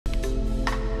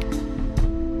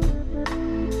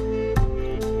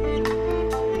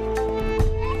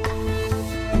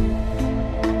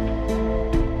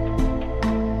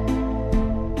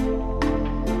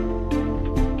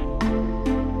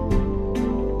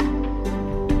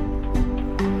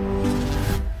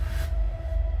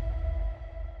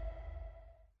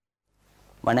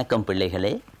வணக்கம்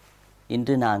பிள்ளைகளே.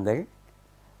 இன்று நாங்கள்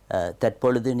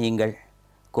தற்பொழுது நீங்கள்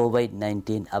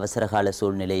கோவிட்-19 அவசரகால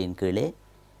சூழ்நிலையின் கீழே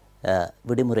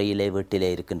விடுமுறையிலே வீட்டிலே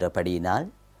இருக்கின்றபடியினால்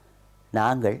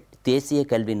நாங்கள் தேசிய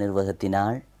கல்வி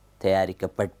நிர்வாகத்தினால்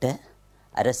தயாரிக்கப்பட்ட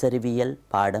அரசறிவியல்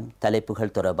பாடம்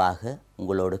தலைப்புகள் தொடர்பாக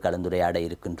உங்களோடு கலந்துரையாட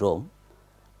இருக்கின்றோம்.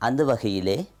 அந்த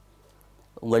வகையிலே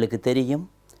உங்களுக்கு தெரியும்,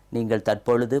 நீங்கள்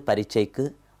தற்பொழுது பரீட்சைக்கு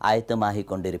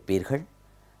ஆயத்தமாகிக் கொண்டிருப்பீர்கள்.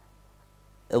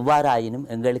 எவ்வாறாயினும்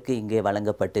எங்களுக்கு இங்கே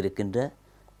வழங்கப்பட்டிருக்கின்ற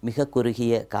மிக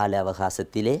குறுகிய கால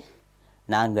அவகாசத்திலே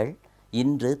நாங்கள்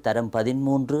இன்று தரம்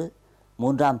 13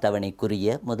 மூன்றாம்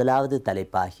தவணைக்குரிய முதலாவது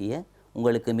தலைப்பாகிய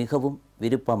உங்களுக்கு மிகவும்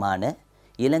விருப்பமான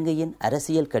இலங்கையின்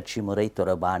அரசியல் கட்சி முறை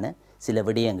தொடர்பான சில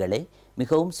விடயங்களை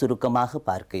மிகவும் சுருக்கமாக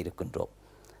பார்க்க இருக்கின்றோம்.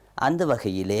 அந்த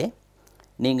வகையிலே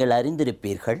நீங்கள்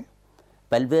அறிந்திருப்பீர்கள்,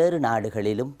 பல்வேறு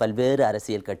நாடுகளிலும் பல்வேறு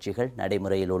அரசியல் கட்சிகள்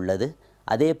நடைமுறையில் உள்ளது.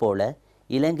 அதே போல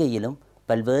இலங்கையிலும்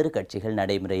பல்வேறு கட்சிகள்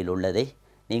நடைமுறையில் உள்ளதை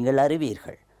நீங்கள்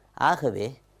அறிவீர்கள். ஆகவே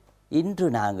இன்று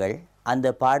நாங்கள் அந்த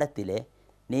பாடத்திலே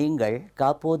நீங்கள்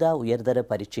காப்போதா உயர்தர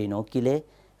பரீட்சை நோக்கிலே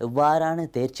எவ்வாறான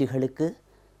தேர்ச்சிகளுக்கு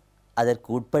அதற்கு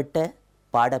உட்பட்ட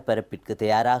பாடப்பரப்பிற்கு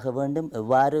தயாராக வேண்டும்,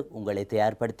 எவ்வாறு உங்களை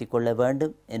தயார்படுத்தி கொள்ள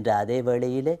வேண்டும் என்ற அதே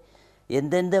வேளையிலே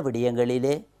எந்தெந்த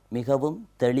விடயங்களிலே மிகவும்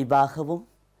தெளிவாகவும்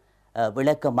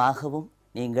விளக்கமாகவும்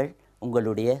நீங்கள்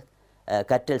உங்களுடைய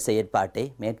கற்றல் செயற்பாட்டை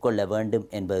மேற்கொள்ள வேண்டும்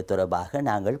என்பது தொடர்பாக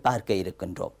நாங்கள் பார்க்க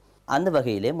இருக்கின்றோம். அந்த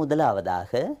வகையிலே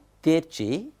முதலாவதாக தேர்ச்சி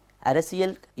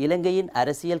இலங்கையின்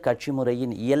அரசியல் கட்சி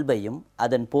முறையின் இயல்பையும்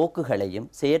அதன் போக்குகளையும்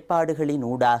செயற்பாடுகளின்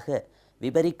ஊடாக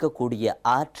விவரிக்கக்கூடிய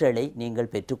ஆற்றலை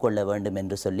நீங்கள் பெற்றுக்கொள்ள வேண்டும்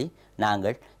என்று சொல்லி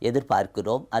நாங்கள்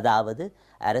எதிர்பார்க்கிறோம். அதாவது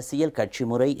அரசியல் கட்சி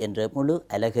முறை என்ற முழு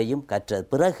அலகையும் கற்ற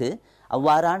பிறகு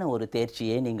அவ்வாறான ஒரு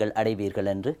தேர்ச்சியை நீங்கள்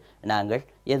அடைவீர்கள் என்று நாங்கள்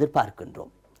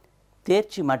எதிர்பார்க்கின்றோம்.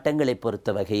 தேர்ச்சி மட்டங்களை பொறுத்த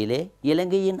வகையிலே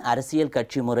இலங்கையின் அரசியல்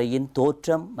கட்சி முறையின்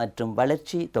தோற்றம் மற்றும்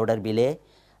வளர்ச்சி தொடர்பிலே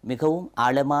மிகவும்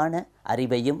ஆழமான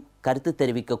அறிவையும் கருத்து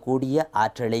தெரிவிக்கக்கூடிய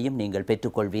ஆற்றலையும் நீங்கள்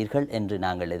பெற்றுக்கொள்வீர்கள் என்று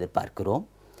நாங்கள் எதிர்பார்க்கிறோம்.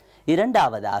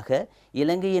 இரண்டாவதாக,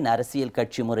 இலங்கையின் அரசியல்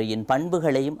கட்சி முறையின்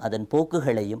பண்புகளையும் அதன்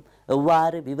போக்குகளையும்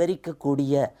எவ்வாறு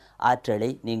விவரிக்கக்கூடிய ஆற்றலை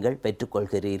நீங்கள்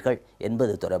பெற்றுக்கொள்கிறீர்கள்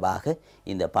என்பது தொடர்பாக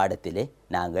இந்த பாடத்திலே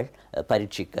நாங்கள்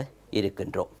பரீட்சிக்க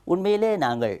இருக்கின்றோம். உண்மையிலே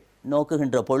நாங்கள்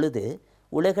நோக்குகின்ற பொழுது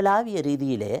உலகளாவிய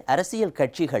ரீதியிலே அரசியல்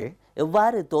கட்சிகள்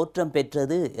எவ்வாறு தோற்றம்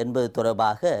பெற்றது என்பது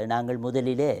தொடர்பாக நாங்கள்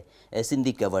முதலிலே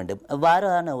சிந்திக்க வேண்டும்.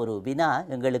 எவ்வாறான ஒரு வினா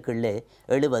எங்களுக்குள்ளே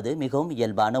எழுவது மிகவும்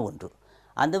இயல்பான ஒன்று.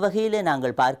 அந்த வகையிலே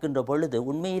நாங்கள் பார்க்கின்ற பொழுது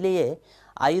உண்மையிலேயே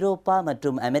ஐரோப்பா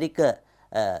மற்றும் அமெரிக்க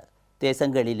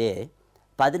தேசங்களிலே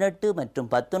 18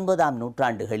 மற்றும் 19ஆம்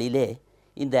நூற்றாண்டுகளிலே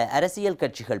இந்த அரசியல்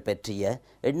கட்சிகள் பற்றிய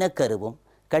எண்ணக்கருவும்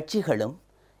கட்சிகளும்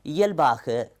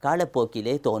இயல்பாக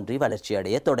காலப்போக்கிலே தோன்றி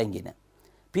வளர்ச்சியடைய தொடங்கின.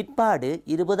 பிற்பாடு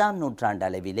 20ஆம் நூற்றாண்டு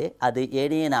அளவிலே அது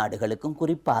ஏனைய நாடுகளுக்கும்,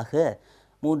 குறிப்பாக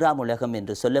 3ஆம் உலகம்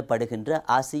என்று சொல்லப்படுகின்ற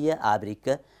ஆசிய,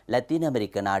 ஆப்பிரிக்க, லத்தீன்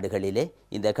அமெரிக்க நாடுகளிலே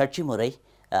இந்த கட்சி முறை,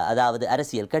 அதாவது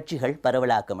அரசியல் கட்சிகள்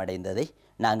பரவலாக்கமடைந்ததை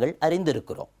நாங்கள்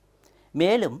அறிந்திருக்கிறோம்.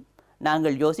 மேலும்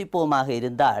நாங்கள் யோசிப்போமாக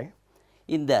இருந்தால்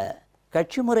இந்த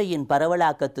கட்சி முறையின்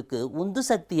பரவலாக்கத்துக்கு உந்து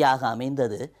சக்தியாக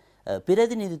அமைந்தது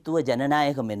பிரதிநிதித்துவ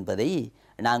ஜனநாயகம் என்பதை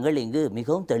நாங்கள் இங்கு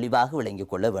மிகவும் தெளிவாக விளங்கிக்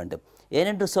கொள்ள வேண்டும்.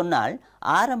 ஏனென்று சொன்னால்,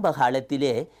 ஆரம்ப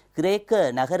காலத்திலே கிரேக்க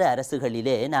நகர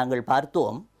அரசுகளிலே நாங்கள்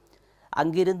பார்த்தோம்,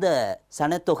 அங்கிருந்த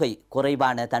சனத்தொகை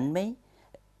குறைவான தன்மை,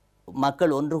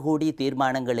 மக்கள் ஒன்று கூடி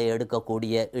தீர்மானங்களை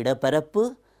எடுக்கக்கூடிய இடப்பரப்பு,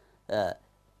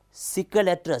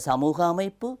 சிக்கலற்ற சமூக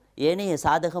அமைப்பு, ஏனைய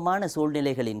சாதகமான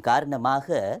சூழ்நிலைகளின்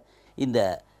காரணமாக இந்த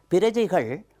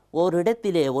பிரஜைகள்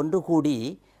ஓரிடத்திலே ஒன்று கூடி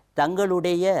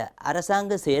தங்களுடைய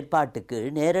அரசாங்க செயற்பாட்டுக்கு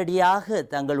நேரடியாக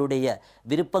தங்களுடைய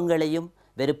விருப்பங்களையும்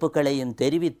வெறுப்புகளையும்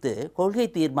தெரிவித்து கொள்கை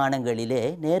தீர்மானங்களிலே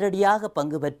நேரடியாக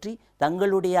பங்கு பற்றி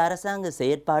தங்களுடைய அரசாங்க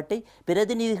செயற்பாட்டை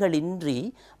பிரதிநிதிகளின்றி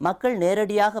மக்கள்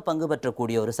நேரடியாக பங்கு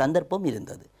பற்றக்கூடிய ஒரு சந்தர்ப்பம்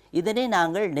இருந்தது. இதனை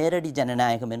நாங்கள் நேரடி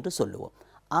ஜனநாயகம் என்று சொல்லுவோம்.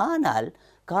 ஆனால்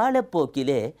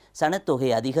காலப்போக்கிலே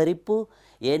சனத்தொகை அதிகரிப்பு,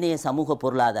 ஏனைய சமூக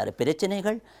பொருளாதார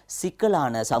பிரச்சனைகள்,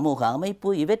 சிக்கலான சமூக அமைப்பு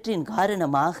இவற்றின்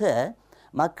காரணமாக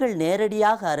மக்கள்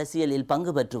நேரடியாக அரசியலில்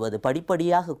பங்கு பெற்றுவது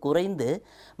படிப்படியாக குறைந்து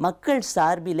மக்கள்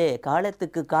சார்பிலே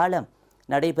காலத்துக்கு காலம்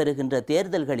நடைபெறுகின்ற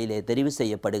தேர்தல்களிலே தெரிவு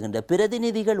செய்யப்படுகின்ற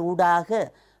பிரதிநிதிகள் ஊடாக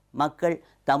மக்கள்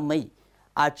தம்மை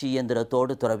ஆட்சி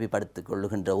இயந்திரத்தோடு தொடர்புபடுத்திக்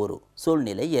கொள்ளுகின்ற ஒரு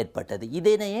சூழ்நிலை ஏற்பட்டது.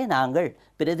 இதனையே நாங்கள்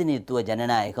பிரதிநிதித்துவ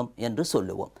ஜனநாயகம் என்று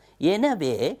சொல்லுவோம்.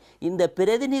 எனவே இந்த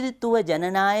பிரதிநிதித்துவ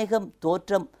ஜனநாயகம்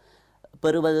தோற்றம்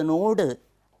பெறுவதனோடு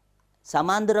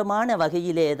சமாந்தரமான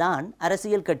வகையிலே தான்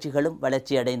அரசியல் கட்சிகளும்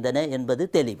வளர்ச்சியடைந்தன என்பது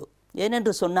தெளிவு.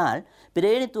 ஏனென்று சொன்னால்,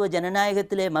 பிரதிநிதித்துவ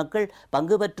ஜனநாயகத்திலே மக்கள்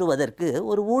பங்கு பெற்றுவதற்கு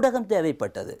ஒரு ஊடகம்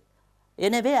தேவைப்பட்டது.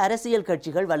 எனவே அரசியல்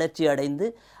கட்சிகள் வளர்ச்சி அடைந்து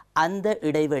அந்த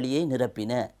இடைவெளியை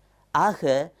நிரப்பின.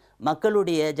 ஆக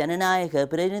மக்களுடைய ஜனநாயக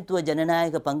பிரதிநிதித்துவ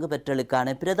ஜனநாயக பங்கு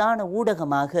பெற்றலுக்கான பிரதான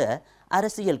ஊடகமாக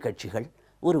அரசியல் கட்சிகள்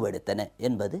உருவெடுத்தன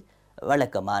என்பது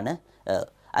வழக்கமான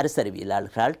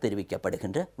அரசியல்வியலாளர்களால்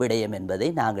தெரிவிக்கப்படுகின்ற விடயம் என்பதை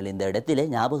நாங்கள் இந்த இடத்திலே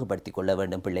ஞாபகப்படுத்திக் கொள்ள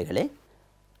வேண்டும் பிள்ளைகளே.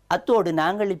 அத்தோடு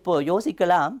நாங்கள் இப்போ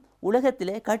யோசிக்கலாம்,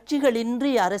 உலகத்திலே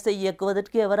கட்சிகளின்றி அரசை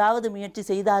இயக்குவதற்கு எவராவது முயற்சி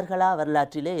செய்தார்களா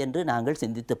வரலாற்றிலே என்று நாங்கள்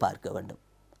சிந்தித்து பார்க்க வேண்டும்.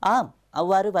 ஆம்,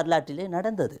 அவ்வாறு வரலாற்றிலே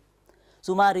நடந்தது.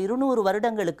 சுமார் 200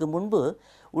 வருடங்களுக்கு முன்பு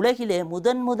உலகிலே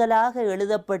முதலாக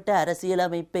எழுதப்பட்ட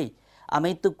அரசியலமைப்பை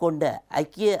அமைத்து கொண்ட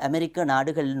ஐக்கிய அமெரிக்க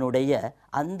நாடுகளினுடைய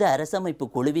அந்த அரசமைப்பு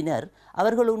குழுவினர்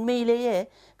அவர்கள் உண்மையிலேயே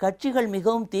கட்சிகள்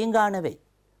மிகவும் தீங்கானவை,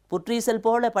 புற்றீசல்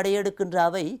போல படையெடுக்கின்ற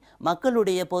அவை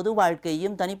மக்களுடைய பொது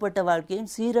வாழ்க்கையும் தனிப்பட்ட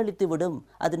வாழ்க்கையும் சீரழித்து விடும்,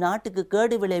 அது நாட்டுக்கு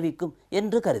கேடு விளைவிக்கும்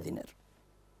என்று கருதினர்.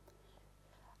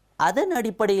 அதன்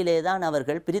அடிப்படையிலே தான்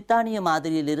அவர்கள் பிரித்தானிய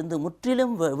மாதிரியிலிருந்து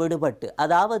முற்றிலும் விடுபட்டு,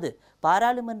 அதாவது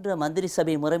பாராளுமன்ற மந்திரி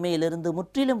சபை முறைமையிலிருந்து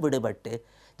முற்றிலும் விடுபட்டு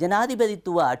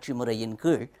ஜனாதிபதித்துவ ஆட்சி முறையின்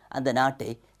கீழ் அந்த நாட்டை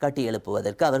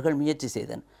கட்டியெழுப்புவதற்கு அவர்கள் முயற்சி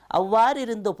செய்தனர். அவ்வாறு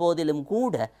இருந்த போதிலும்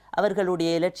கூட அவர்களுடைய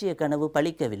இலட்சிய கனவு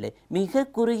பலிக்கவில்லை. மிக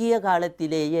குறுகிய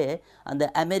காலத்திலேயே அந்த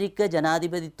அமெரிக்க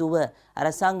ஜனாதிபதித்துவ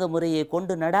அரசாங்க முறையை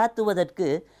கொண்டு நடாத்துவதற்கு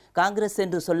காங்கிரஸ்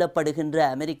என்று சொல்லப்படுகின்ற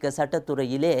அமெரிக்க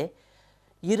சட்டத்துறையிலே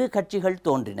 2 கட்சிகள்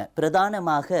தோன்றின.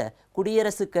 பிரதானமாக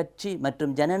குடியரசுக் கட்சி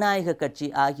மற்றும் ஜனநாயக கட்சி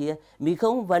ஆகிய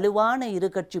மிகவும் வலுவான 2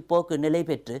 கட்சி போக்கு நிலை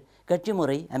பெற்று கட்சி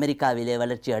முறை அமெரிக்காவிலே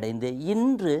வளர்ச்சி அடைந்து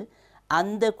இன்று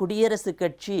அந்த குடியரசுக்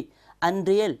கட்சி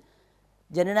அன்றைய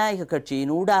ஜனநாயக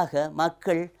கட்சியின் ஊடாக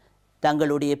மக்கள்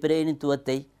தங்களுடைய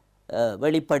பிரதிநிதித்துவத்தை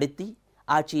வெளிப்படுத்தி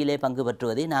ஆட்சியிலே பங்கு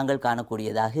பெற்றுவதை நாங்கள்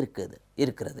காணக்கூடியதாக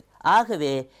இருக்கிறது.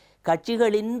 ஆகவே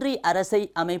கட்சிகளின்றி அரசை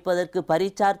அமைப்பதற்கு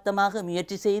பரிச்சார்த்தமாக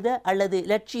முயற்சி செய்த அல்லது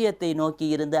இலட்சியத்தை நோக்கி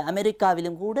இருந்த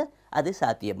அமெரிக்காவிலும் கூட அது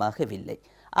சாத்தியமாகவில்லை.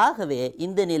 ஆகவே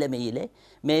இந்த நிலைமையிலே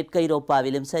மேற்கு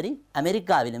ஐரோப்பாவிலும் சரி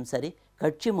அமெரிக்காவிலும் சரி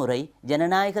கட்சி முறை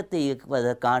ஜனநாயகத்தை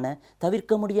இயக்குவதற்கான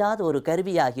தவிர்க்க முடியாத ஒரு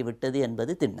கருவியாகிவிட்டது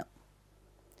என்பது திண்ணம்.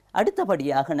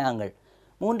 அடுத்தபடியாக நாங்கள்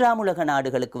 3ஆம் உலக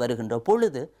நாடுகளுக்கு வருகின்ற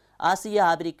பொழுது ஆசிய,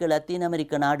 ஆப்பிரிக்க, லத்தீன்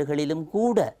அமெரிக்க நாடுகளிலும்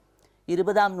கூட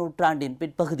 20ஆம் நூற்றாண்டின்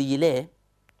பிற்பகுதியிலே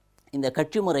இந்த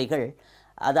கட்சி முறைகள்,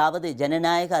 அதாவது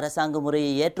ஜனநாயக அரசாங்க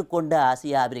முறையை ஏற்றுக்கொண்ட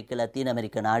ஆசிய, ஆப்பிரிக்க, லத்தீன்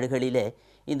அமெரிக்க நாடுகளிலே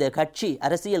இந்த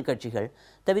அரசியல் கட்சிகள்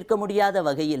தவிர்க்க முடியாத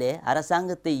வகையிலே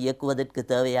அரசாங்கத்தை இயக்குவதற்கு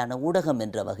தேவையான ஊடகம்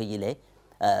என்ற வகையிலே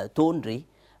தோன்றி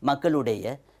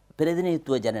மக்களுடைய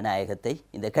பிரதிநிதித்துவ ஜனநாயகத்தை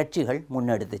இந்த கட்சிகள்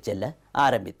முன்னெடுத்து செல்ல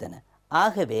ஆரம்பித்தன.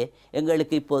 ஆகவே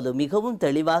எங்களுக்கு இப்போது மிகவும்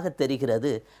தெளிவாக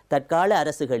தெரிகிறது, தற்கால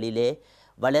அரசுகளிலே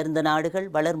வளர்ந்த நாடுகள்,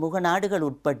 வளர்முக நாடுகள்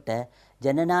உட்பட்ட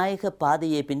ஜனநாயக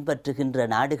பாதையை பின்பற்றுகின்ற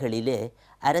நாடுகளிலே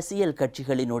அரசியல்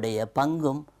கட்சிகளினுடைய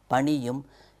பங்கும் பணியும்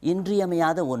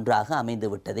இன்றியமையாத ஒன்றாக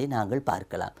அமைந்துவிட்டதை நாங்கள்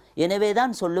பார்க்கலாம். எனவே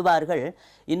தான் சொல்லுவார்கள்,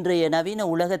 இன்றைய நவீன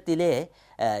உலகத்திலே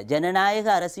ஜனநாயக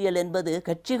அரசியல் என்பது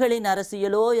கட்சிகளின்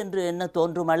அரசியலோ என்று என்ன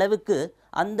தோன்றும் அளவுக்கு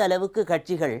அந்த அளவுக்கு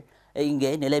கட்சிகள் இங்கே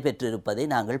நிலை பெற்றிருப்பதை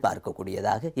நாங்கள்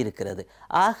பார்க்கக்கூடியதாக இருக்கிறது.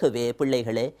 ஆகவே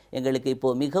பிள்ளைகளே, எங்களுக்கு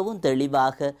இப்போது மிகவும்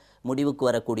தெளிவாக முடிவுக்கு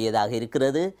வரக்கூடியதாக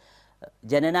இருக்கிறது.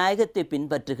 ஜனநாயகத்தை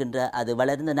பின்பற்றுகின்ற அது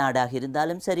வளர்ந்த நாடாக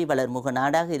இருந்தாலும் சரி வளர்முக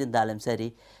நாடாக இருந்தாலும் சரி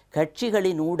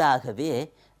கட்சிகளின் ஊடாகவே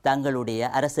தங்களுடைய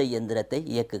அரச இயந்திரத்தை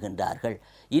இயக்குகின்றார்கள்.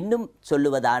 இன்னும்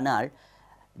சொல்லுவதானால்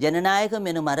ஜனநாயகம்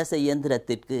எனும் அரச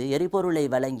இயந்திரத்திற்கு எரிபொருளை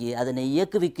வழங்கி அதனை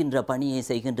இயக்குவிக்கின்ற பணியை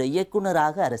செய்கின்ற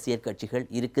இயக்குநராக அரசியல் கட்சிகள்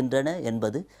இருக்கின்றன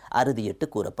என்பது அறுதியிட்டு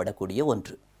கூறப்படக்கூடிய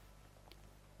ஒன்று.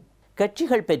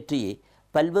 கட்சிகள் பற்றி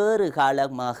பல்வேறு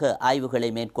காலமாக ஆய்வுகளை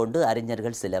மேற்கொண்டு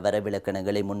அறிஞர்கள் சில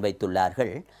வரைவிலக்கணங்களை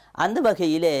முன்வைத்துள்ளார்கள். அந்த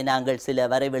வகையிலே நாங்கள் சில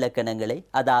வரைவிலக்கணங்களை,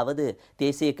 அதாவது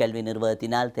தேசிய கல்வி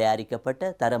நிறுவனத்தினால்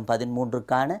தயாரிக்கப்பட்ட தரம்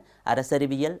 13க்கான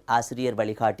அரசறிவியல் ஆசிரியர்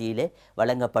வழிகாட்டியிலே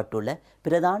வழங்கப்பட்டுள்ள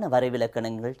பிரதான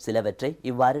வரைவிலக்கணங்கள் சிலவற்றை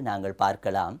இவ்வாறு நாங்கள்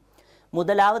பார்க்கலாம்.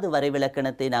 முதலாவது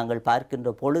வரைவிலக்கணத்தை நாங்கள்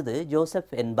பார்க்கின்ற பொழுது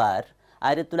ஜோசப் என்பார்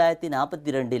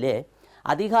 1942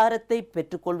 அதிகாரத்தை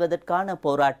பெற்றுக்கொள்வதற்கான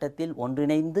போராட்டத்தில்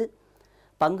ஒன்றிணைந்து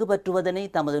பங்கு பற்றுவதனை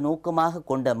தமது நோக்கமாக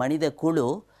கொண்ட மனித குழு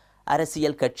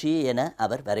அரசியல் கட்சி என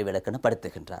அவர்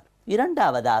வரைவிலக்கணப்படுத்துகின்றார்.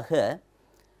 இரண்டாவதாக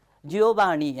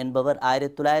ஜியோவானி என்பவர்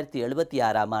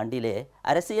 1976ஆம் ஆண்டிலே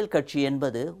அரசியல் கட்சி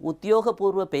என்பது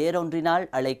உத்தியோகபூர்வ பெயரொன்றினால்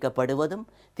அழைக்கப்படுவதும்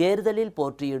தேர்தலில்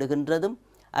போட்டியிடுகின்றதும்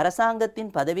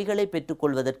அரசாங்கத்தின் பதவிகளை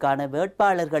பெற்றுக்கொள்வதற்கான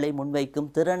வேட்பாளர்களை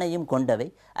முன்வைக்கும் திறனையும் கொண்டவை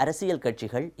அரசியல்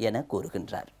கட்சிகள் என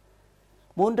கூறுகின்றார்.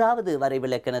 மூன்றாவது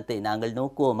வரைவிலக்கணத்தை நாங்கள்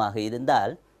நோக்குவோமாக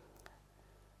இருந்தால்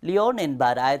லியோன்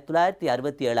என்பார்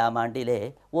 1967ஆம் ஆண்டிலே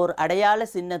ஓர் அடையாள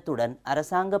சின்னத்துடன்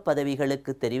அரசாங்க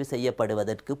பதவிகளுக்கு தெரிவு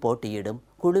செய்யப்படுவதற்கு போட்டியிடும்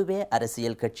குழுவே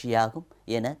அரசியல் கட்சியாகும்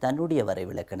என தன்னுடைய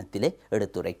வரைவிலக்கணத்திலே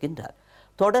எடுத்துரைக்கின்றார்.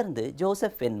 தொடர்ந்து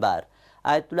ஜோசப் என்பார்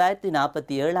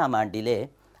 1947ஆம் ஆண்டிலே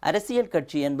அரசியல்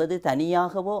கட்சி என்பது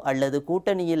தனியாகவோ அல்லது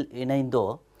கூட்டணியில் இணைந்தோ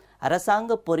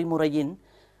அரசாங்க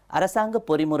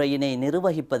பொறிமுறையினை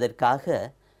நிர்வகிப்பதற்காக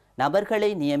நபர்களை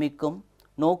நியமிக்கும்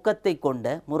நோக்கத்தை கொண்ட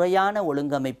முறையான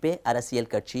ஒழுங்கமைப்பே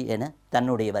அரசியல் கட்சி என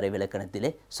தன்னுடைய வரைவிலக்கணத்திலே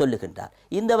சொல்லுகின்றார்.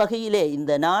 இந்த வகையிலே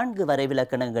இந்த 4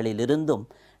 வரைவிலக்கணங்களிலிருந்தும்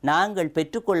நாங்கள்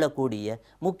பெற்றுக்கொள்ளக்கூடிய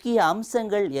முக்கிய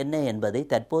அம்சங்கள் என்ன என்பதை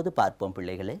தற்போது பார்ப்போம்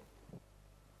பிள்ளைகளே.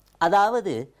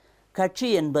 அதாவது கட்சி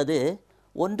என்பது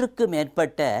ஒன்றுக்கு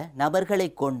மேற்பட்ட நபர்களை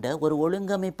கொண்ட ஒரு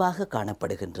ஒழுங்கமைப்பாக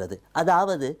காணப்படுகின்றது.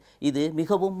 அதாவது இது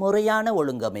மிகவும் முறையான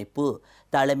ஒழுங்கமைப்பு.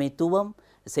 தலைமைத்துவம்,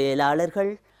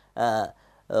 செயலாளர்கள்,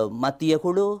 மத்திய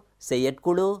குழு,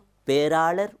 செயற்குழு,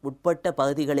 பேராளர் உட்பட்ட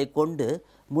பகுதிகளை கொண்டு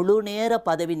முழு நேர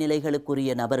பதவி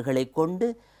நிலைகளுக்குரிய நபர்களை கொண்டு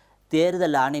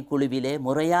தேர்தல் ஆணைக்குழுவிலே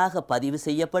முறையாக பதிவு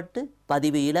செய்யப்பட்டு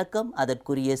பதிவு இலக்கம்,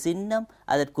 அதற்குரிய சின்னம்,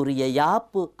 அதற்குரிய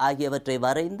யாப்பு ஆகியவற்றை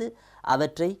வரைந்து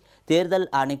அவற்றை தேர்தல்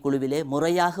ஆணைக்குழுவிலே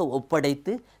முறையாக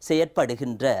ஒப்படைத்து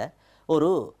செயற்படுகின்ற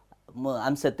ஒரு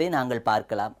அம்சத்தை நாங்கள்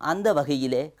பார்க்கலாம். அந்த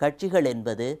வகையிலே கட்சிகள்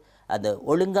என்பது அந்த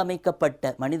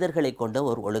ஒழுங்கமைக்கப்பட்ட மனிதர்களை கொண்ட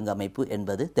ஒரு ஒழுங்கமைப்பு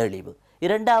என்பது தெளிவு.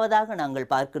 இரண்டாவதாக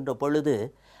நாங்கள் பார்க்கின்ற பொழுது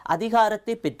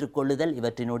அதிகாரத்தை பெற்றுக்கொள்ளுதல்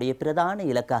இவற்றினுடைய பிரதான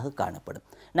இலக்காக காணப்படும்.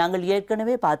 நாங்கள்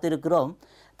ஏற்கனவே பார்த்திருக்கிறோம்.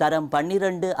 தரம்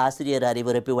 12 ஆசிரியர்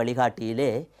அறிவுரைப்பு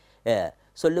வழிகாட்டியிலே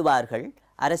சொல்லுவார்கள்,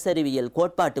 அரசறிவியல்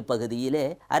கோட்பாட்டு பகுதியிலே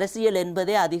அரசியல்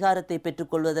என்பதே அதிகாரத்தை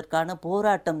பெற்றுக்கொள்வதற்கான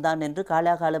போராட்டம் தான் என்று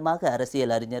காலாகாலமாக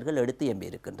அரசியல் அறிஞர்கள் எடுத்து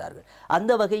எம்பியிருக்கின்றார்கள்.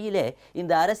 அந்த வகையிலே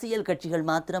இந்த அரசியல் கட்சிகள்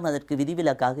மாத்திரம் அதற்கு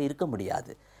விதிவிலக்காக இருக்க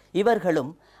முடியாது.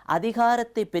 இவர்களும்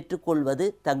அதிகாரத்தை பெற்றுக்கொள்வது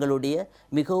தங்களுடைய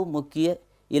மிகவும் முக்கிய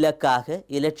இலக்காக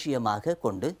இலட்சியமாக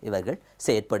கொண்டு இவர்கள்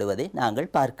செயற்படுவதை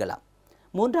நாங்கள் பார்க்கலாம்.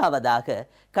 மூன்றாவதாக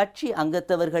கட்சி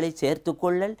அங்கத்தவர்களை சேர்த்து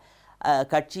கொள்ளல்,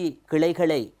 கட்சி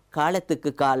கிளைகளை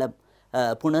காலத்துக்கு காலம்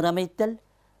புனரமைத்தல்,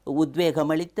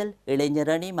 உத்வேகமளித்தல்,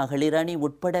 இளைஞரணி, மகளிரணி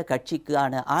உட்பட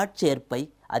கட்சிக்கான ஆட்சேர்ப்பை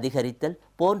அதிகரித்தல்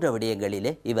போன்ற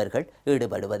விடயங்களிலே இவர்கள்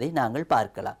ஈடுபடுவதை நாங்கள்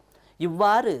பார்க்கலாம்.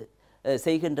 இவ்வாறு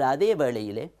செய்கின்ற அதே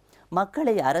வேளையிலே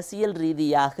மக்களை அரசியல்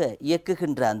ரீதியாக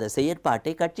இயக்குகின்ற அந்த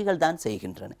செயற்பாட்டை கட்சிகள் தான்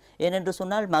செய்கின்றன. ஏனென்று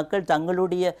சொன்னால் மக்கள்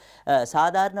தங்களுடைய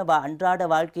சாதாரண அன்றாட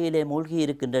வாழ்க்கையிலே மூழ்கி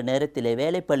இருக்கின்ற நேரத்திலே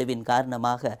வேலைப்பளுவின்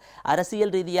காரணமாக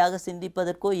அரசியல் ரீதியாக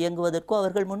சிந்திப்பதற்கோ இயங்குவதற்கோ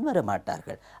அவர்கள் முன்வர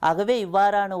மாட்டார்கள். ஆகவே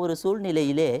இவ்வாறான ஒரு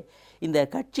சூழ்நிலையிலே இந்த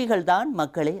கட்சிகள் தான்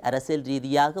மக்களை அரசியல்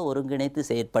ரீதியாக ஒருங்கிணைத்து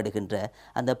செயற்படுகின்ற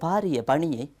அந்த பாரிய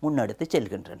பணியை முன்னெடுத்து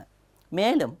செல்கின்றன.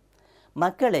 மேலும்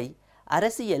மக்களை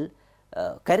அரசியல்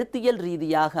கருத்தியல்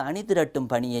ரீதியாக அணிதிரட்டும்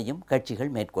பணியையும் கட்சிகள்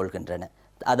மேற்கொள்கின்றன.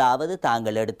 அதாவது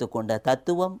தாங்கள் எடுத்துக்கொண்ட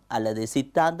தத்துவம் அல்லது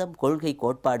சித்தாந்தம், கொள்கை,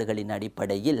 கோட்பாடுகளின்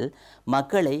அடிப்படையில்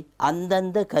மக்களை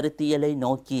அந்தந்த கருத்தியலை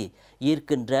நோக்கி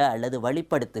ஈர்க்கின்ற அல்லது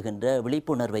வழிப்படுத்துகின்ற,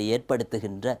 விழிப்புணர்வை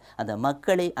ஏற்படுத்துகின்ற அந்த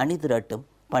மக்களை அணிதிரட்டும்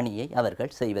பணியை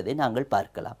அவர்கள் செய்வதை நாங்கள்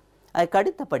பார்க்கலாம். அதுக்கு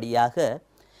அடுத்தபடியாக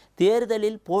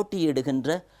தேர்தலில்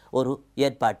போட்டியிடுகின்ற ஒரு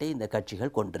ஏற்பாட்டை இந்த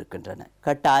கட்சிகள் கொண்டிருக்கின்றன.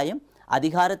 கட்டாயம்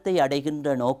அதிகாரத்தை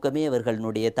அடைகின்ற நோக்கமே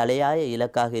இவர்களுடைய தலையாய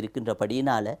இலக்காக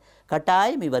இருக்கின்றபடியினால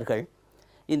கட்டாயம் இவர்கள்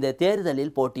இந்த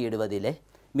தேர்தலில் போட்டியிடுவதிலே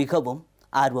மிகவும்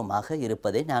ஆர்வமாக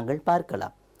இருப்பதை நாங்கள்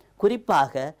பார்க்கலாம்.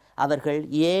 குறிப்பாக அவர்கள்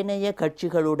ஏனைய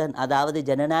கட்சிகளுடன், அதாவது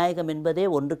ஜனநாயகம் என்பதே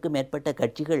ஒன்றுக்கு மேற்பட்ட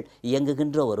கட்சிகள்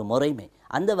இயங்குகின்ற ஒரு முறைமை.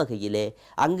 அந்த வகையிலே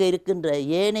அங்கே இருக்கின்ற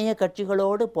ஏனைய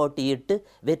கட்சிகளோடு போட்டியிட்டு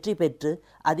வெற்றி பெற்று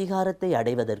அதிகாரத்தை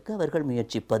அடைவதற்கு அவர்கள்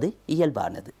முயற்சிப்பது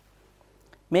இயல்பானது.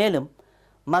 மேலும்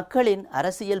மக்களின்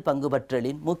அரசியல்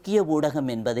பங்குபற்றலின் முக்கிய ஊடகம்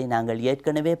என்பதை நாங்கள்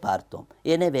ஏற்கனவே பார்த்தோம்.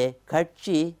 எனவே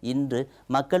கட்சி இன்று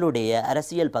மக்களுடைய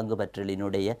அரசியல்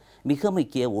பங்குபற்றலினுடைய மிக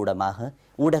முக்கிய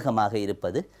ஊடகமாக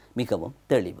இருப்பது மிகவும்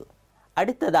தெளிவு.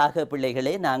 அடுத்ததாக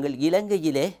பிள்ளைகளே, நாங்கள்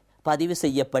இலங்கையிலே பதிவு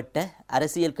செய்யப்பட்ட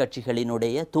அரசியல்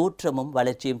கட்சிகளினுடைய தோற்றமும்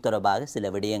வளர்ச்சியும் தொடர்பாக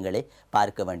சில விடயங்களை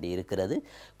பார்க்க வேண்டியிருக்கிறது.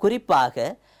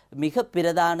 குறிப்பாக மிக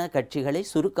பிரதான கட்சிகளை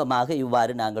சுருக்கமாக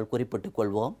இவ்வாறு நாங்கள் குறிப்பிட்டுக்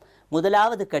கொள்வோம்.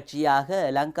 முதலாவது கட்சியாக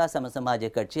லங்கா சமசமாஜ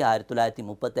கட்சி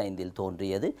 1935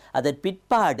 தோன்றியது. அதன்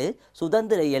பிற்பாடு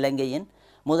சுதந்திர இலங்கையின்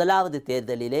முதலாவது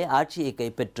தேர்தலிலே ஆட்சியை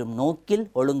கைப்பற்றும் நோக்கில்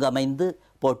ஒழுங்கமைந்து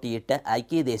போட்டியிட்ட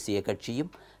ஐக்கிய தேசிய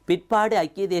கட்சியும், பிற்பாடு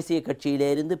ஐக்கிய தேசிய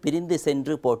கட்சியிலிருந்து பிரிந்து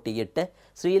சென்று போட்டியிட்ட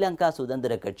ஸ்ரீலங்கா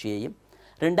சுதந்திர கட்சியையும்,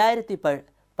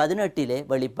 2018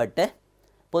 வெளிப்பட்ட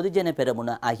பொதுஜன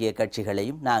பெரமுன ஆகிய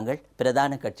கட்சிகளையும் நாங்கள்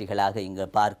பிரதான கட்சிகளாக இங்கு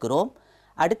பார்க்கிறோம்.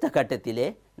 அடுத்த கட்டத்திலே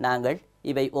நாங்கள்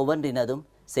இவை ஒவ்வொன்றினதும்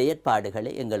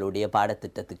செயற்பாடுகளை எங்களுடைய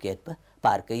பாடத்திட்டத்துக்கு ஏற்ப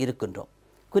பார்க்க இருக்கின்றோம்.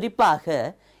 குறிப்பாக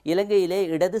இலங்கையிலே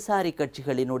இடதுசாரி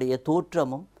கட்சிகளினுடைய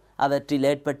தோற்றமும் அவற்றில்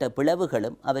ஏற்பட்ட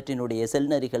பிளவுகளும் அவற்றினுடைய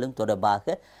செல்நெறிகளும்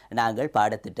தொடர்பாக நாங்கள்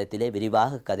பாடத்திட்டத்திலே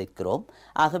விரிவாக கதைக்கிறோம்.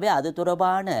 ஆகவே அது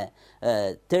தொடர்பான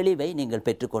தெளிவை நீங்கள்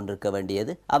பெற்றுக்கொண்டிருக்க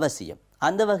வேண்டியது அவசியம்.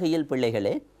 அந்த வகையில்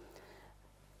பிள்ளைகளே,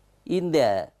 இந்த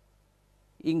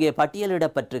இங்கே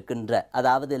பட்டியலிடப்பட்டிருக்கின்ற,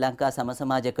 அதாவது லங்கா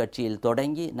சமசமாஜ கட்சியில்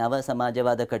தொடங்கி நவ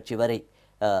சமாஜவாத கட்சி வரை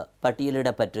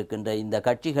பட்டியலிடப்பட்டிருக்கின்ற இந்த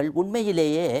கட்சிகள்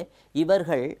உண்மையிலேயே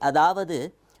இவர்கள், அதாவது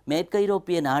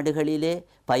மேற்கைரோப்பிய நாடுகளிலே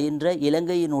பயின்ற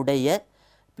இலங்கையினுடைய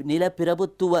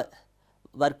நிலப்பிரபுத்துவ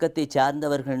வர்க்கத்தை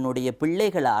சார்ந்தவர்களுடைய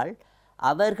பிள்ளைகளால்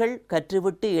அவர்கள்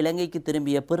கற்றுவிட்டு இலங்கைக்கு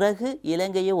திரும்பிய பிறகு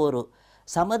இலங்கையை ஒரு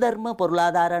சமதர்ம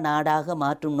பொருளாதார நாடாக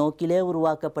மாற்றும் நோக்கிலே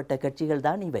உருவாக்கப்பட்ட கட்சிகள்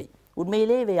தான் இவை.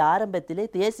 உண்மையிலே இவை ஆரம்பத்திலே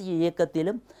தேசிய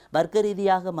இயக்கத்திலும் வர்க்க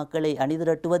ரீதியாக மக்களை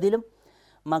அணிதிரட்டுவதிலும்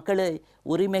மக்களை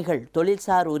உரிமைகள்,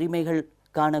 தொழில்சார்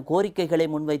உரிமைகளுக்கான கோரிக்கைகளை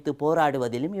முன்வைத்து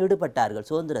போராடுவதிலும் ஈடுபட்டார்கள்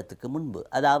சுதந்திரத்துக்கு முன்பு,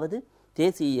 அதாவது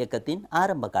தேசிய இயக்கத்தின்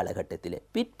ஆரம்ப காலகட்டத்திலே.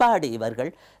 பிற்பாடு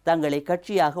இவர்கள் தங்களை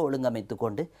கட்சியாக ஒழுங்கமைத்து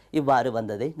கொண்டு இவ்வாறு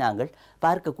வந்ததை நாங்கள்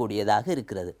பார்க்கக்கூடியதாக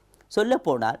இருக்கிறது.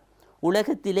 சொல்லப்போனால்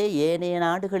உலகத்திலே ஏனைய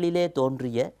நாடுகளிலே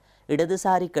தோன்றிய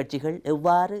இடதுசாரி கட்சிகள்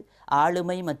எவ்வாறு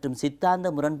ஆளுமை மற்றும் சித்தாந்த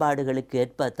முரண்பாடுகளுக்கு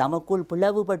ஏற்ப தமக்குள்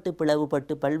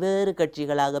பிளவுபட்டு பல்வேறு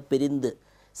கட்சிகளாக பிரிந்து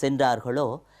சென்றார்களோ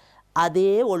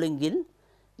அதே ஒழுங்கில்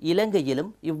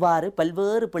இலங்கையிலும் இவ்வாறு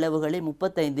பல்வேறு பிளவுகளை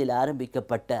 35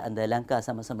 ஆரம்பிக்கப்பட்ட அந்த லங்கா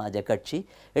சமசமாஜ கட்சி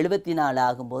 74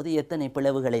 ஆகும்போது எத்தனை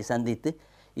பிளவுகளை சந்தித்து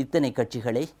இத்தனை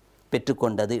கட்சிகளை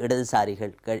பெற்றுக்கொண்டது,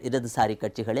 இடதுசாரி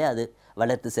கட்சிகளை அது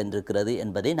வளர்த்து சென்றிருக்கிறது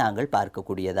என்பதை நாங்கள்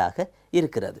பார்க்கக்கூடியதாக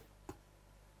இருக்கிறது.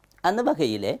 அந்த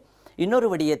வகையிலே இன்னொரு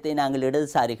விடயத்தை நாங்கள்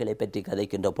இடதுசாரிகளை பற்றி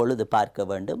கதைக்கின்ற பொழுது பார்க்க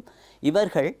வேண்டும்.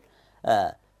 இவர்கள்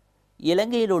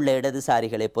இலங்கையில் உள்ள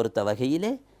இடதுசாரிகளை பொறுத்த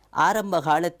வகையிலே ஆரம்ப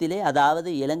காலத்திலே, அதாவது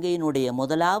இலங்கையினுடைய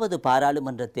முதலாவது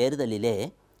பாராளுமன்ற தேர்தலிலே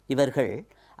இவர்கள்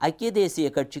ஐக்கிய தேசிய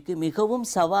கட்சிக்கு மிகவும்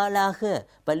சவாலாக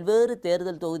பல்வேறு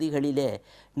தேர்தல் தொகுதிகளிலே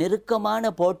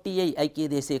நெருக்கமான போட்டியை ஐக்கிய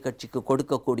தேசிய கட்சிக்கு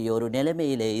கொடுக்கக்கூடிய ஒரு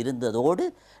நிலைமையிலே இருந்ததோடு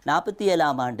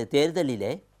 47ஆம் ஆண்டு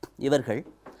தேர்தலிலே இவர்கள்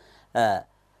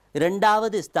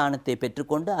 2வது ஸ்தானத்தை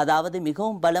பெற்றுக்கொண்டு, அதாவது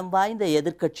மிகவும் பலம் வாய்ந்த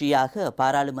எதிர்க்கட்சியாக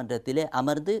பாராளுமன்றத்திலே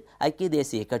அமர்ந்து ஐக்கிய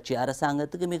தேசிய கட்சி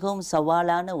அரசாங்கத்துக்கு மிகவும்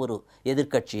சவாலான ஒரு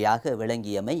எதிர்க்கட்சியாக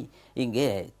விளங்கியமை இங்கே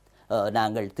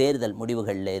நாங்கள் தேர்தல்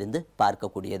முடிவுகளில் இருந்து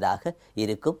பார்க்கக்கூடியதாக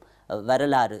இருக்கும்.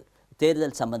 வரலாறு,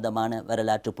 தேர்தல் சம்பந்தமான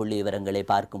வரலாற்று புள்ளி விவரங்களை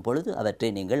பார்க்கும் பொழுது அவற்றை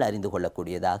நீங்கள் அறிந்து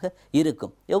கொள்ளக்கூடியதாக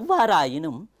இருக்கும்.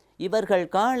 எவ்வாறாயினும் இவர்கள்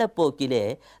காலப்போக்கிலே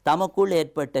தமக்குள்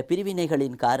ஏற்பட்ட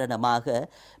பிரிவினைகளின் காரணமாக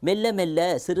மெல்ல மெல்ல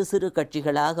சிறு சிறு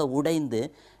கட்சிகளாக உடைந்து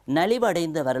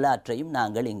நலிவடைந்த வரலாற்றையும்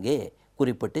நாங்கள் இங்கே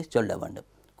குறிப்பிட்டு சொல்ல வேண்டும்.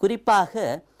 குறிப்பாக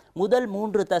முதல்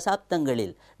 3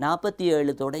 தசாப்தங்களில்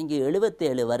 47 தொடங்கி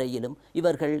 77 வரையிலும்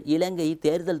இவர்கள் இலங்கை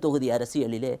தேர்தல் தொகுதி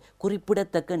அரசியலிலே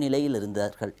குறிப்பிடத்தக்க நிலையில்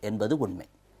இருந்தார்கள் என்பது உண்மை.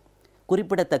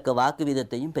 குறிப்பிடத்தக்க வாக்கு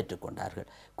வீதத்தையும் பெற்றுக்கொண்டார்கள்.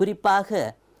 குறிப்பாக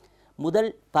முதல்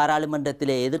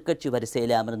பாராளுமன்றத்திலே எதிர்க்கட்சி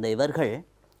வரிசையில் அமர்ந்த இவர்கள்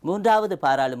 3வது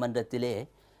பாராளுமன்றத்திலே,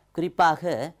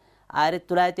 குறிப்பாக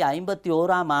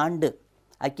 1951ஆம் ஆண்டு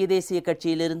ஐக்கிய தேசிய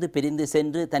கட்சியிலிருந்து பிரிந்து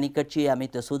சென்று தனி கட்சியை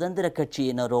அமைத்த சுதந்திர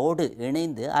கட்சியினரோடு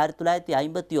இணைந்து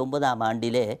 1959ஆம்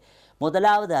ஆண்டிலே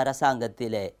முதலாவது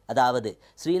அரசாங்கத்திலே, அதாவது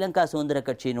ஸ்ரீலங்கா சுதந்திர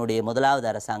கட்சியினுடைய முதலாவது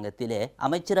அரசாங்கத்திலே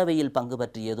அமைச்சரவையில் பங்கு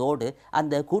பற்றியதோடு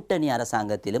அந்த கூட்டணி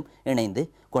அரசாங்கத்திலும் இணைந்து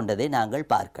கொண்டதை நாங்கள்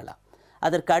பார்க்கலாம்.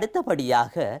 அதற்கு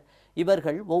அடுத்தபடியாக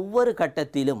இவர்கள் ஒவ்வொரு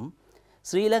கட்டத்திலும்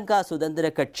ஸ்ரீலங்கா சுதந்திர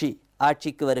கட்சி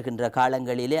ஆட்சிக்கு வருகின்ற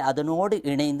காலங்களிலே அதனோடு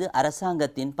இணைந்து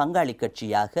அரசாங்கத்தின் பங்காளி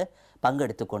கட்சியாக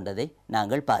பங்கெடுத்து கொண்டதை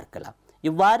நாங்கள் பார்க்கலாம்.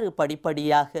 இவ்வாறு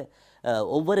படிப்படியாக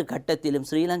ஒவ்வொரு கட்டத்திலும்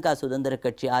ஸ்ரீலங்கா சுதந்திர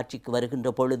கட்சி ஆட்சிக்கு வருகின்ற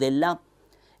பொழுதெல்லாம்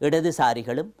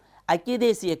இடதுசாரிகளும் ஐக்கிய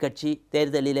தேசிய கட்சி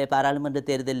தேர்தலிலே, பாராளுமன்ற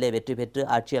தேர்தலிலே வெற்றி பெற்று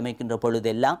ஆட்சி அமைக்கின்ற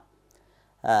பொழுதெல்லாம்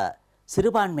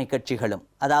சிறுபான்மை கட்சிகளும்,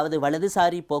 அதாவது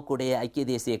வலதுசாரி போக்குடைய ஐக்கிய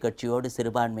தேசிய கட்சியோடு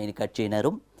சிறுபான்மை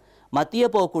கட்சியினரும், மத்திய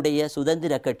போக்குடைய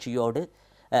சுதந்திர கட்சியோடு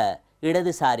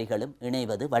இடதுசாரிகளும்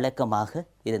இணைவது வழக்கமாக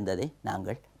இருந்ததை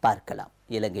நாங்கள் பார்க்கலாம்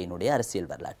இலங்கையினுடைய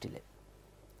அரசியல் வரலாற்றிலே.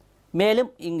 மேலும்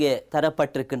இங்கே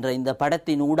தரப்பட்டிருக்கின்ற இந்த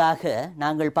படத்தின் ஊடாக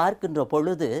நாங்கள் பார்க்கின்ற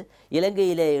பொழுது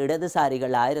இலங்கையிலே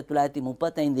இடதுசாரிகள்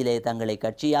 1935 தங்களை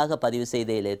கட்சியாக பதிவு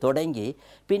செய்ததிலே தொடங்கி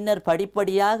பின்னர்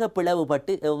படிப்படியாக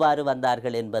பிளவுபட்டு எவ்வாறு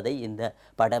வந்தார்கள் என்பதை இந்த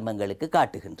படம் எங்களுக்கு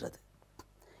காட்டுகின்றது.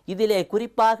 இதிலே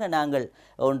குறிப்பாக நாங்கள்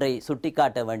ஒன்றை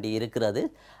சுட்டிக்காட்ட வேண்டி இருக்கிறது.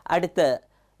 அடுத்த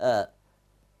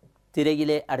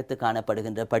திரையிலே அடுத்து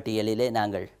காணப்படுகின்ற பட்டியலிலே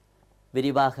நாங்கள்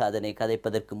விரிவாக அதனை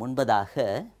கதைப்பதற்கு முன்பதாக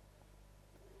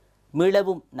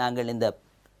மீளவும் நாங்கள் இந்த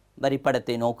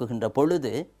வரிப்படத்தை நோக்குகின்ற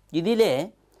பொழுது இதிலே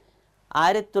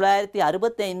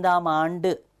 1965ஆம்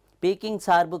ஆண்டு பீக்கிங்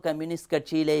சார்பு கம்யூனிஸ்ட்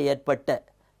கட்சியிலே ஏற்பட்ட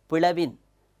பிளவின்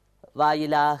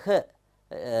வாயிலாக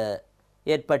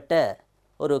ஏற்பட்ட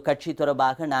ஒரு கட்சி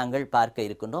தொடர்பாக நாங்கள் பார்க்க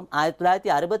இருக்கின்றோம்.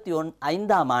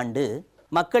 1965ஆம் ஆண்டு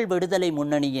மக்கள் விடுதலை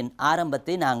முன்னணியின்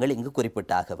ஆரம்பத்தை நாங்கள் இங்கு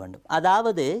குறிப்பிட்டாக வேண்டும்.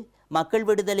 அதாவது மக்கள்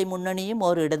விடுதலை முன்னணியும்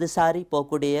ஒரு இடதுசாரி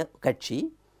போக்குடைய கட்சி,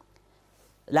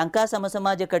 லங்கா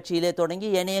சமசமாஜ கட்சியிலே தொடங்கி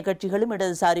ஏனைய கட்சிகளும்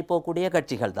இடதுசாரி போகக்கூடிய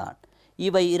கட்சிகள் தான்.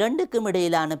 இவை இரண்டுக்கும்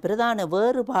இடையிலான பிரதான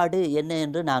வேறுபாடு என்ன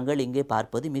என்று நாங்கள் இங்கே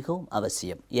பார்ப்பது மிகவும்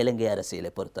அவசியம் இலங்கை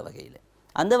அரசியலை பொறுத்த வகையில்.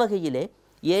 அந்த வகையிலே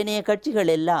ஏனைய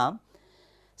கட்சிகள் எல்லாம்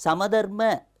சமதர்ம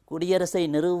குடியரசை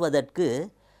நிறுவுவதற்கு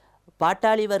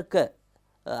பாட்டாளி வர்க்க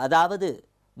அதாவது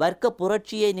வர்க்க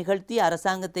புரட்சியை நிகழ்த்தி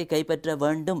அரசாங்கத்தை கைப்பற்ற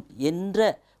வேண்டும் என்ற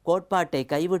கோட்பாட்டை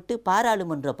கைவிட்டு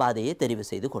பாராளுமன்ற பாதையை தெரிவு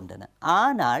செய்து கொண்டன.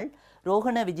 ஆனால்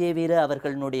ரோஹண விஜயவீர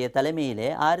அவர்களுடைய தலைமையிலே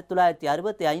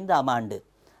 1965ஆம் ஆண்டு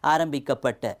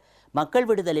ஆரம்பிக்கப்பட்ட மக்கள்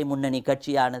விடுதலை முன்னணி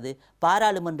கட்சியானது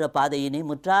பாராளுமன்ற பாதையினை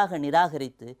முற்றாக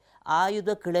நிராகரித்து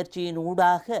ஆயுத கிளர்ச்சியின்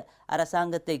ஊடாக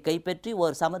அரசாங்கத்தை கைப்பற்றி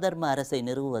ஒரு சமதர்ம அரசை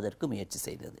நிறுவுவதற்கு முயற்சி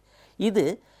செய்தது.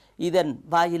 இதன்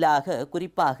வாயிலாக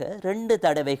குறிப்பாக 2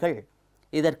 தடவைகள்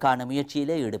இதற்கான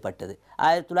முயற்சியிலே ஈடுபட்டது.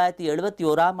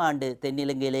 1971ஆம் ஆண்டு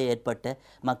தென்னிலங்கையிலே ஏற்பட்ட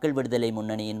மக்கள் விடுதலை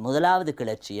முன்னணியின் முதலாவது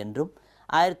கிளர்ச்சி என்றும்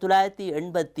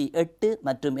 1988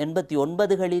 மற்றும்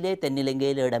 89களிலே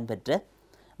தென்னிலங்கையில் இடம்பெற்ற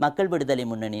மக்கள் விடுதலை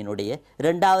முன்னணியினுடைய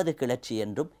 2வது கிளர்ச்சி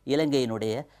என்றும்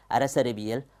இலங்கையினுடைய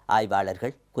அரசறிவியல்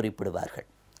ஆய்வாளர்கள் குறிப்பிடுவார்கள்.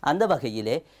 அந்த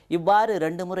வகையிலே இவ்வாறு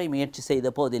 2 முறை முயற்சி செய்த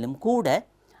போதிலும் கூட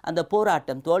அந்த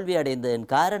போராட்டம் தோல்வியடைந்ததன்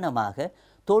காரணமாக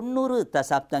 90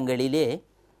 தசாப்தங்களிலே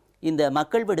இந்த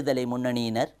மக்கள் விடுதலை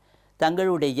முன்னணியினர்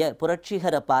தங்களுடைய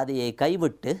புரட்சிகர பாதையை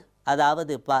கைவிட்டு,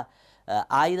 அதாவது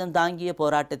ஆயுதம் தாங்கிய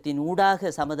போராட்டத்தின்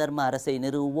ஊடாக சமதர்ம அரசை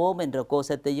நிறுவுவோம் என்ற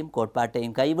கோஷத்தையும்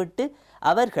கோட்பாட்டையும் கைவிட்டு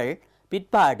அவர்கள்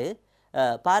பிற்பாடு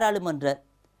பாராளுமன்ற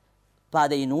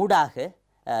பாதையின் ஊடாக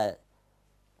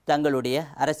தங்களுடைய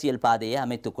அரசியல் பாதையை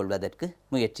அமைத்துக் கொள்வதற்கு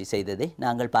முயற்சி செய்ததை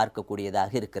நாங்கள்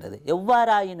பார்க்கக்கூடியதாக இருக்கிறது.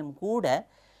 எவ்வாறாயினும் கூட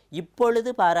இப்பொழுது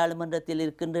பாராளுமன்றத்தில்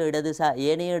இருக்கின்ற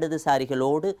ஏனைய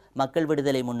இடதுசாரிகளோடு மக்கள்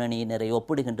விடுதலை முன்னணியினரை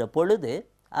ஒப்பிடுகின்ற பொழுது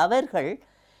அவர்கள்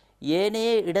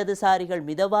ஏனைய இடதுசாரிகள்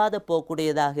மிதவாத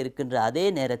போக்குடையதாக இருக்கின்ற அதே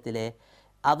நேரத்திலே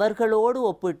அவர்களோடு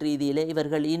ஒப்பீட்டு ரீதியிலே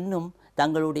இவர்கள் இன்னும்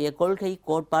தங்களுடைய கொள்கை,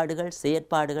 கோட்பாடுகள்,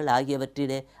 செயற்பாடுகள்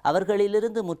ஆகியவற்றிலே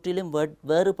அவர்களிலிருந்து முற்றிலும்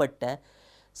வேறுபட்ட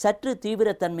சற்று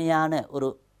தீவிரத்தன்மையான ஒரு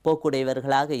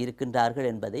போக்குடையவர்களாக இருக்கின்றார்கள்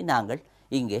என்பதை நாங்கள்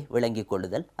இங்கே விளங்கிக்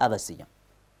கொள்ளுதல் அவசியம்.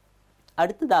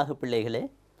 அடுத்ததாக பிள்ளைகளே,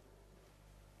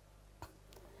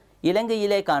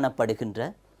 இலங்கையிலே காணப்படுகின்ற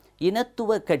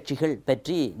இனத்துவ கட்சிகள்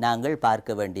பற்றி நாங்கள்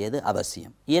பார்க்க வேண்டியது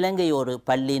அவசியம். இலங்கை ஒரு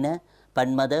பல்லின,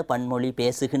 பன்மத, பன்மொழி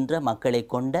பேசுகின்ற மக்களை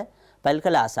கொண்ட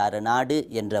பல்கலாசார நாடு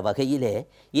என்ற வகையிலே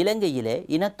இலங்கையிலே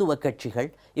இனத்துவ கட்சிகள்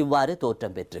இவ்வாறு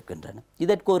தோற்றம் பெற்றிருக்கின்றன.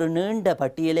 இதற்கு ஒரு நீண்ட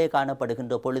பட்டியலே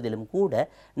காணப்படுகின்ற பொழுதிலும் கூட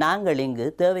நாங்கள் இங்கு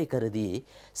தேவை கருதி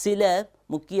சில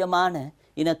முக்கியமான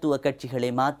இனத்துவ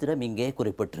கட்சிகளை மாத்திரம் இங்கே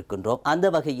குறிப்பிட்டிருக்கின்றோம். அந்த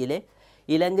வகையிலே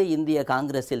இலங்கை இந்திய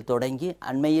காங்கிரஸில் தொடங்கி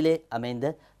அண்மையிலே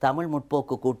அமைந்த தமிழ்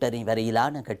முற்போக்கு கூட்டணி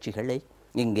வரையிலான கட்சிகளை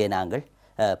இங்கே நாங்கள்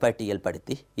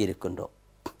பட்டியல்படுத்தி இருக்கின்றோம்.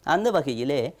 அந்த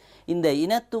வகையிலே இந்த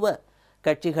இனத்துவ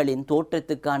கட்சிகளின்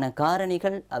தோற்றத்துக்கான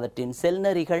காரணிகள், அவற்றின்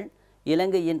செல்நெறிகள்,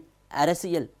 இலங்கையின்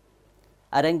அரசியல்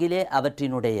அரங்கிலே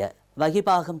அவற்றினுடைய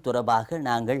வகிபாகம் தொடர்பாக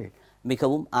நாங்கள்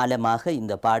மிகவும் ஆழமாக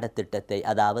இந்த பாடத்திட்டத்தை,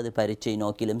 அதாவது பரீட்சை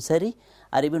நோக்கிலும் சரி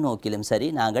அறிவு நோக்கிலும் சரி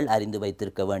நாங்கள் அறிந்து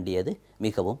வைத்திருக்க வேண்டியது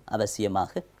மிகவும்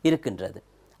அவசியமாக இருக்கின்றது.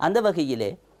 அந்த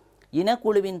வகையிலே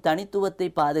இனக்குழுவின் தனித்துவத்தை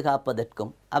பாதுகாப்பதற்கும்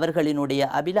அவர்களினுடைய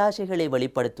அபிலாஷைகளை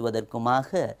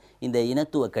வெளிப்படுத்துவதற்குமாக இந்த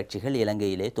இனத்துவ கட்சிகள்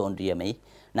இலங்கையிலே தோன்றியமை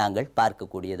நாங்கள்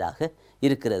பார்க்கக்கூடியதாக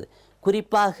இருக்கிறது.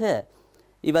 குறிப்பாக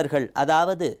இவர்கள்,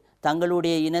 அதாவது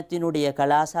தங்களுடைய இனத்தினுடைய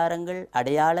கலாச்சாரங்கள்,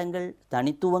 அடையாளங்கள்,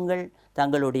 தனித்துவங்கள்,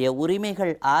 தங்களுடைய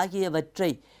உரிமைகள்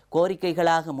ஆகியவற்றை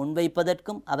கோரிக்கைகளாக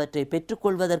முன்வைப்பதற்கும் அவற்றை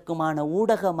பெற்றுக்கொள்வதற்குமான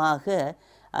ஊடகமாக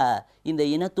இந்த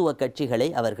இனத்துவ கட்சிகளை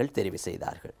அவர்கள் தெரிவு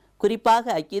செய்தார்கள்.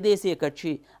 குறிப்பாக ஐக்கிய தேசிய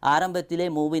கட்சி ஆரம்பத்திலே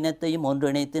மூவினத்தையும்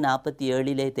ஒன்றிணைத்து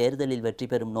 47 தேர்தலில் வெற்றி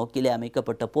பெறும் நோக்கிலே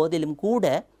அமைக்கப்பட்ட போதிலும் கூட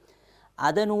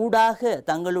அதனூடாக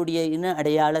தங்களுடைய இன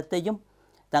அடையாளத்தையும்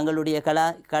தங்களுடைய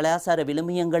கலாச்சார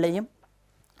விழுமியங்களையும்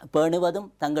பேணுவதும்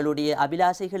தங்களுடைய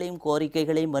அபிலாஷைகளையும்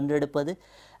கோரிக்கைகளையும் வென்றெடுப்பது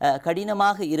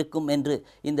கடினமாக இருக்கும் என்று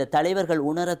இந்த தலைவர்கள்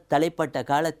உணர தலைப்பட்ட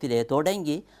காலத்திலே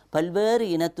தொடங்கி பல்வேறு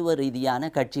இனத்துவ ரீதியான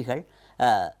கட்சிகள்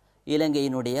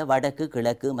இலங்கையினுடைய வடக்கு,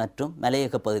 கிழக்கு மற்றும்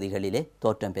மலையக பகுதிகளிலே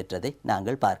தோற்றம் பெற்றதை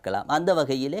நாங்கள் பார்க்கலாம். அந்த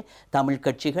வகையிலே தமிழ்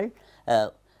கட்சிகள்,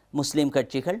 முஸ்லிம்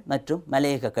கட்சிகள் மற்றும்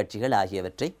மலையக கட்சிகள்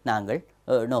ஆகியவற்றை நாங்கள்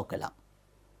நோக்கலாம்.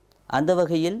 அந்த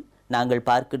வகையில் நாங்கள்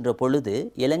பார்க்கின்ற பொழுது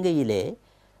இலங்கையிலே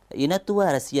இனத்துவ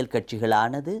அரசியல்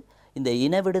கட்சிகளானது இந்த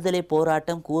இன விடுதலை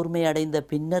போராட்டம் கூர்மையடைந்த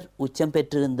பின்னர் உச்சம்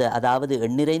பெற்றிருந்த, அதாவது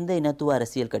எண்ணிறைந்த இனத்துவ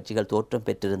அரசியல் கட்சிகள் தோற்றம்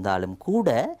பெற்றிருந்தாலும் கூட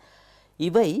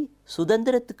இவை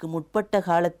சுதந்திரத்துக்கு முற்பட்ட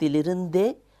காலத்திலிருந்தே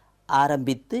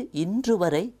ஆரம்பித்து இன்று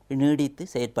வரை நீடித்து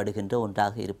செயற்படுகின்ற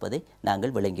ஒன்றாக இருப்பதை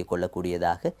நாங்கள் விளங்கிக்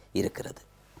கொள்ளக்கூடியதாக இருக்கிறது.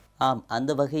 ஆம்,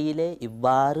 அந்த வகையிலே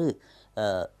இவ்வாறு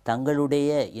தங்களுடைய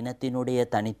இனத்தினுடைய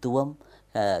தனித்துவம்,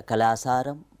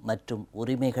 கலாசாரம் மற்றும்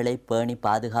உரிமைகளை பேணி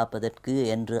பாதுகாப்பதற்கு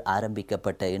என்று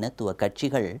ஆரம்பிக்கப்பட்ட இனத்துவ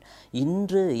கட்சிகள்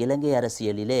இன்று இலங்கை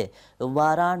அரசியலிலே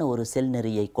எவ்வாறான ஒரு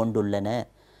செல்நெறியை கொண்டுள்ளன,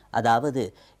 அதாவது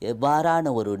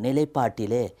எவ்வாறான ஒரு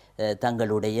நிலைப்பாட்டிலே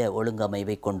தங்களுடைய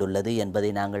ஒழுங்கமைவை கொண்டுள்ளது என்பதை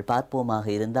நாங்கள் பார்ப்போமாக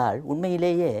இருந்தால்,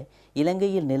 உண்மையிலேயே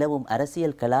இலங்கையில் நிலவும்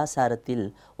அரசியல் கலாசாரத்தில்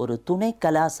ஒரு துணை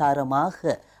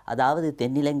கலாசாரமாக, அதாவது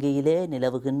தென்னிலங்கையிலே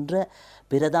நிலவுகின்ற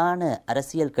பிரதான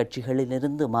அரசியல்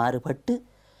கட்சிகளிலிருந்து மாறுபட்டு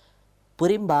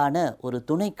புரிம்பான ஒரு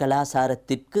துணை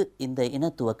கலாசாரத்திற்கு இந்த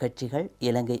இனத்துவ கட்சிகள்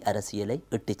இலங்கை அரசியலை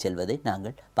இட்டுச் செல்வதை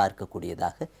நாங்கள்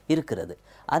பார்க்கக்கூடியதாக இருக்கிறது.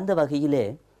 அந்த வகையிலே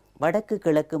வடக்கு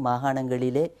கிழக்கு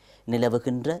மாகாணங்களிலே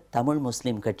நிலவுகின்ற தமிழ்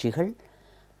முஸ்லிம் கட்சிகள்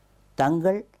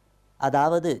தங்கள்,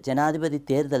 அதாவது ஜனாதிபதி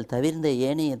தேர்தல் தவிர்ந்த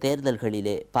ஏனைய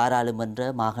தேர்தல்களிலே, பாராளுமன்ற,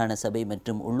 மாகாண சபை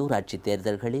மற்றும் உள்ளூராட்சி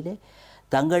தேர்தல்களிலே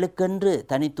தங்களுக்கென்று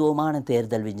தனித்துவமான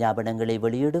தேர்தல் விஞ்ஞாபனங்களை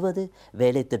வெளியிடுவது,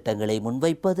 வேலை திட்டங்களை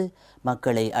முன்வைப்பது,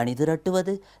 மக்களை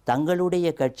அணிதிரட்டுவது,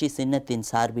 தங்களுடைய கட்சி சின்னத்தின்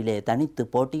சார்பிலே தனித்து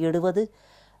போட்டியிடுவது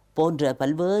போன்ற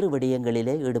பல்வேறு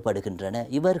விடயங்களிலே ஈடுபடுகின்றன.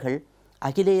 இவர்கள்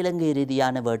அகில இலங்கை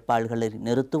ரீதியான வேட்பாளர்களை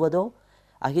நிறுத்துவதோ,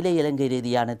 அகில இலங்கை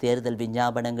ரீதியான தேர்தல்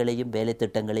விஞ்ஞாபனங்களையும் வேலை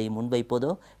திட்டங்களையும்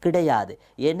முன்வைப்பதோ கிடையாது.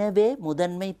 எனவே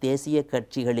முதன்மை தேசிய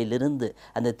கட்சிகளிலிருந்து,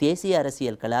 அந்த தேசிய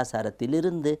அரசியல்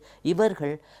கலாசாரத்திலிருந்து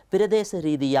இவர்கள் பிரதேச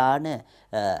ரீதியான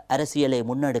அரசியலை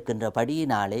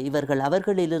முன்னெடுக்கின்றபடியினாலே இவர்கள்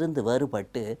அவர்களிலிருந்து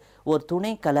வேறுபட்டு ஒரு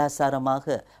துணை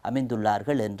கலாசாரமாக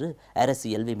அமைந்துள்ளார்கள் என்று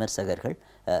அரசியல் விமர்சகர்கள்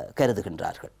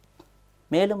கருதுகின்றார்கள்.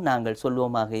 மேலும் நாங்கள்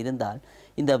சொல்வோமாக இருந்தால்,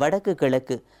 இந்த வடக்கு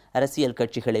கிழக்கு அரசியல்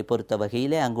கட்சிகளை பொறுத்த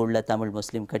வகையிலே அங்குள்ள தமிழ்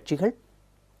முஸ்லிம் கட்சிகள்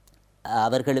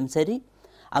அவர்களும் சரி,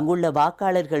 அங்குள்ள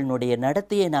வாக்காளர்களுடைய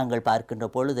நடத்தையை நாங்கள் பார்க்கின்ற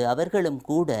பொழுது அவர்களும்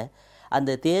கூட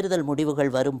அந்த தேர்தல்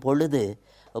முடிவுகள் வரும் பொழுது,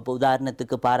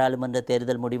 உதாரணத்துக்கு பாராளுமன்ற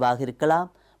தேர்தல் முடிவாக இருக்கலாம்,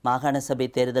 மாகாண சபை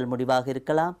தேர்தல் முடிவாக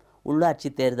இருக்கலாம்,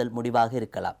 உள்ளாட்சி தேர்தல் முடிவாக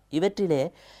இருக்கலாம், இவற்றிலே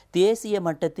தேசிய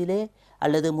மட்டத்திலே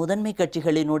அல்லது முதன்மை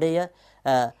கட்சிகளினுடைய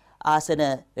ஆசன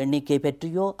எண்ணிக்கை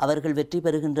பற்றியோ அவர்கள் வெற்றி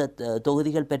பெறுகின்ற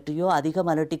தொகுதிகள் பற்றியோ அதிகம்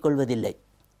அலட்டிக்கொள்வதில்லை.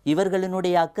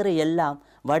 இவர்களினுடைய அக்கறை எல்லாம்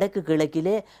வடக்கு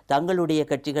கிழக்கிலே தங்களுடைய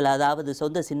கட்சிகள், அதாவது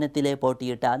சொந்த சின்னத்திலே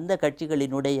போட்டியிட்ட அந்த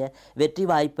கட்சிகளினுடைய வெற்றி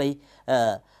வாய்ப்பை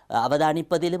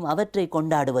அவதானிப்பதிலும் அவற்றை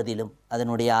கொண்டாடுவதிலும்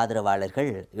அதனுடைய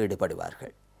ஆதரவாளர்கள்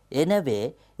ஈடுபடுவார்கள். எனவே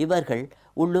இவர்கள்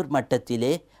உள்ளூர்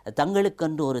மட்டத்திலே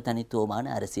தங்களுக்கென்று ஒரு தனித்துவமான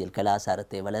அரசியல்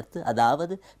கலாசாரத்தை வளர்த்து,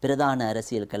 அதாவது பிரதான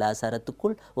அரசியல்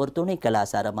கலாசாரத்துக்குள் ஒரு துணை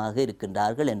கலாசாரமாக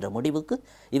இருக்கின்றார்கள் என்ற முடிவுக்கு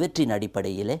இவற்றின்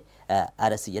அடிப்படையிலே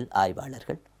அரசியல்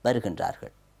ஆய்வாளர்கள்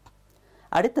வருகின்றார்கள்.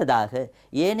 அடுத்ததாக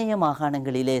ஏனைய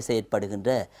மாகாணங்களிலே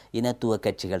செயற்படுகின்ற இனத்துவ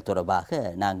கட்சிகள் தொடர்பாக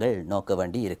நாங்கள் நோக்க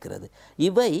வேண்டி இருக்கிறது.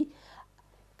 இவை,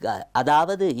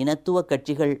 அதாவது இனத்துவ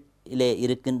கட்சிகள்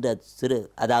இருக்கின்ற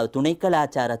அதாவது துணை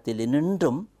கலாச்சாரத்தில்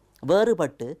நின்றும்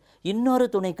வேறுபட்டு இன்னொரு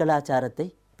துணை கலாச்சாரத்தை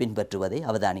பின்பற்றுவதை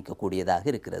அவதானிக்கக்கூடியதாக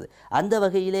இருக்கிறது. அந்த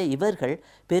வகையிலே இவர்கள்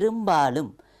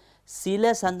பெரும்பாலும்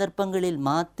சில சந்தர்ப்பங்களில்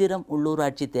மாத்திரம்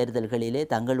உள்ளூராட்சி தேர்தல்களிலே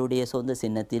தங்களுடைய சொந்த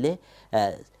சின்னத்திலே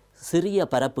சிறிய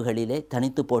பரப்புகளிலே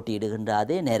தனித்து போட்டியிடுகின்ற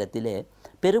அதே நேரத்திலே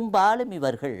பெரும்பாலும்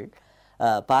இவர்கள்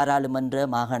பாராளுமன்ற,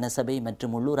 மாகாண சபை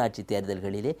மற்றும் உள்ளூராட்சி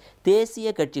தேர்தல்களிலே தேசிய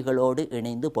கட்சிகளோடு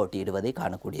இணைந்து போட்டியிடுவதை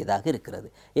காணக்கூடியதாக இருக்கிறது.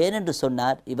 ஏனென்று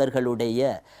சொன்னார்,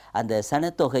 இவர்களுடைய அந்த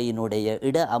சனத்தொகையினுடைய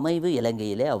இட அமைவு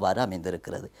இலங்கையிலே அவ்வாறு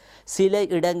அமைந்திருக்கிறது. சில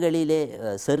இடங்களிலே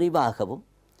செறிவாகவும்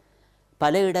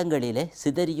பல இடங்களிலே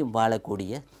சிதறியும்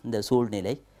வாழக்கூடிய இந்த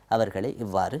சூழ்நிலை அவர்களை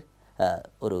இவ்வாறு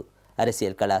ஒரு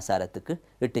அரசியல் கலாச்சாரத்துக்கு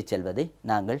இட்டு செல்வதை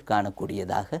நாங்கள்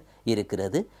காணக்கூடியதாக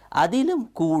இருக்கிறது. அதிலும்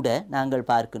கூட நாங்கள்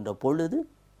பார்க்கின்ற பொழுது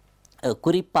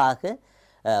குறிப்பாக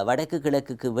வடக்கு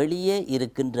கிழக்குக்கு வெளியே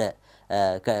இருக்கின்ற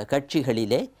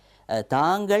கட்சிகளிலே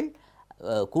தாங்கள்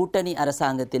கூட்டணி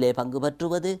அரசாங்கத்திலே பங்கு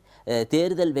பற்றுவது,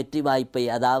 தேர்தல் வெற்றி வாய்ப்பை,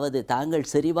 அதாவது தாங்கள்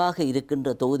செறிவாக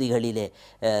இருக்கின்ற தொகுதிகளிலே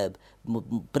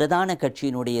பிரதான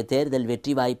கட்சியினுடைய தேர்தல்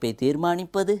வெற்றி வாய்ப்பை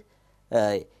தீர்மானிப்பது,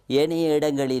 ஏனைய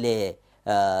இடங்களிலே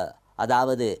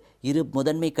அதாவது இரு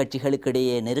முதன்மை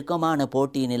கட்சிகளுக்கிடையே நெருக்கமான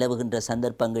போட்டி நிலவுகின்ற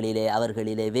சந்தர்ப்பங்களிலே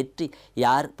அவர்களிலே வெற்றி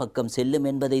யார் பக்கம் செல்லும்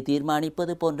என்பதை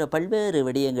தீர்மானிப்பது போன்ற பல்வேறு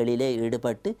விடயங்களிலே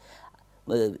ஈடுபட்டு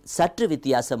சற்று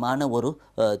வித்தியாசமான ஒரு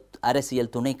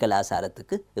அரசியல் துணை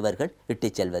கலாச்சாரத்துக்கு இவர்கள் இட்டு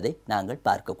செல்வதை நாங்கள்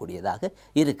பார்க்கக்கூடியதாக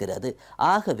இருக்கிறது.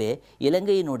 ஆகவே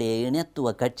இலங்கையினுடைய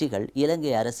இனத்துவ கட்சிகள்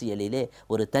இலங்கை அரசியலிலே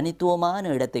ஒரு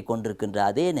தனித்துவமான இடத்தை கொண்டிருக்கின்ற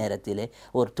அதே நேரத்திலே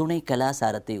ஒரு துணை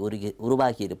கலாச்சாரத்தை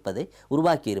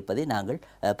உருவாக்கியிருப்பதை நாங்கள்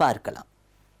பார்க்கலாம்.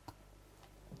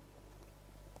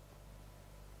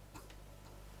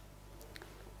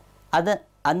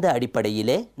 அந்த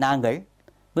அடிப்படையிலே நாங்கள்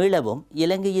மீளவும்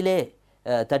இலங்கையிலே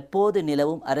தற்போது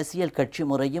நிலவும் அரசியல் கட்சி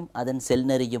முறையும் அதன்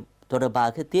செல்நெறியும்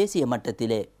தொடர்பாக தேசிய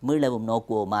மட்டத்திலே மீளவும்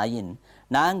நோக்குவோமாயின்,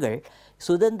 நாங்கள்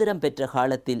சுதந்திரம் பெற்ற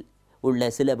காலத்தில் உள்ள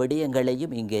சில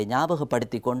விடயங்களையும் இங்கே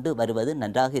ஞாபகப்படுத்தி கொண்டு வருவது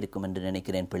நன்றாக இருக்கும் என்று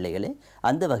நினைக்கிறேன் பிள்ளைகளே.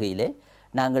 அந்த வகையிலே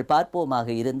நாங்கள் பார்ப்போமாக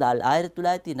இருந்தால்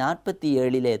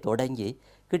 1947 தொடங்கி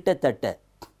கிட்டத்தட்ட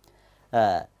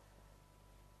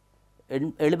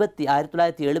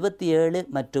 1977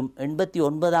 மற்றும்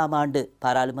 89ஆம் ஆண்டு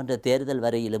பாராளுமன்ற தேர்தல்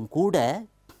வரையிலும் கூட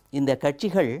இந்த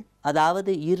கட்சிகள்,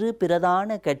 அதாவது இரு பிரதான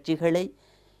கட்சிகளை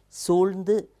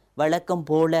சூழ்ந்து வழக்கம்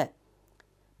போல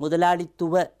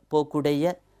முதலாளித்துவ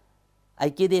போக்குடைய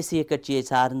ஐக்கிய தேசிய கட்சியை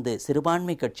சார்ந்து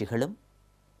சிறுபான்மை கட்சிகளும்,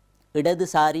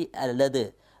 இடதுசாரி அல்லது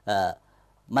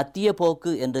மத்திய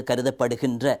போக்கு என்று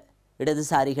கருதப்படுகின்ற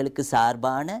இடதுசாரிகளுக்கு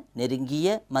சார்பான நெருங்கிய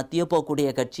மத்திய போக்குடைய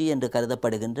கட்சி என்று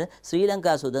கருதப்படுகின்ற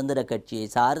ஸ்ரீலங்கா சுதந்திர கட்சியை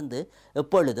சார்ந்து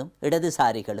எப்பொழுதும்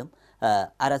இடதுசாரிகளும்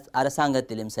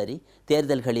அரசாங்கத்திலும் சரி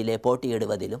தேர்தல்களிலே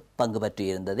போட்டியிடுவதிலும் பங்கு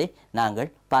பற்றியிருந்ததை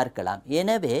நாங்கள் பார்க்கலாம்.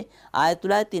 எனவே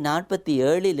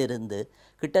 1947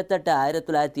 கிட்டத்தட்ட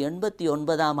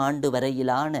 1989ஆம் ஆண்டு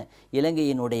வரையிலான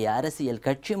இலங்கையினுடைய அரசியல்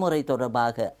கட்சி முறை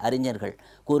தொடர்பாக அறிஞர்கள்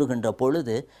கூறுகின்ற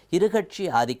பொழுது இருகட்சி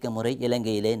ஆதிக்க முறை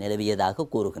இலங்கையிலே நிலவியதாக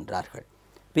கூறுகின்றார்கள்.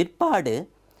 பிற்பாடு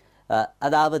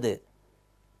அதாவது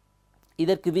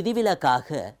இதற்கு விதிவிலக்காக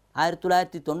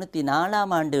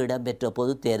 1994ஆம் ஆண்டு இடம்பெற்ற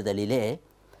பொது தேர்தலிலே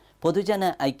பொதுஜன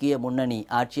ஐக்கிய முன்னணி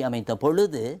ஆட்சி அமைத்த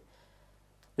பொழுது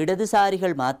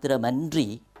இடதுசாரிகள் மாத்திரமன்றி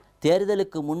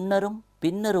தேர்தலுக்கு முன்னரும்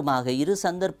பின்னருமாக இரு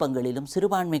சந்தர்ப்பங்களிலும்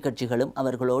சிறுபான்மை கட்சிகளும்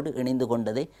அவர்களோடு இணைந்து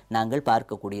கொண்டதை நாங்கள்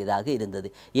பார்க்கக்கூடியதாக இருந்தது.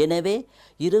 எனவே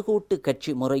இருகூட்டு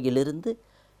கட்சி முறையிலிருந்து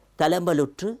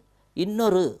தளம்பலுற்று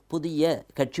இன்னொரு புதிய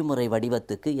கட்சி முறை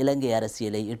வடிவத்துக்கு இலங்கை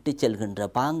அரசியலை இட்டு செல்கின்ற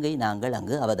பாங்கை நாங்கள்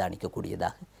அங்கு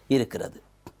அவதானிக்கக்கூடியதாக இருக்கிறது.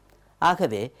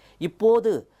 ஆகவே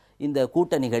இப்போது இந்த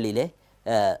கூட்டணிகளிலே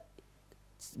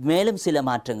மேலும் சில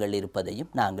மாற்றங்கள்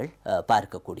இருப்பதையும் நாங்கள்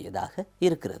பார்க்கக்கூடியதாக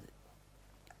இருக்கிறது.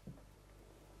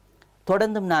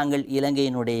 தொடர்ந்தும் நாங்கள்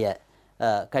இலங்கையினுடைய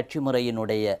கட்சி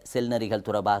முறையினுடைய செல்நெறிகள்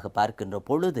தொடர்பாக பார்க்கின்ற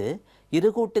பொழுது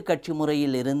இருகூட்டு கட்சி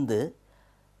முறையில் இருந்து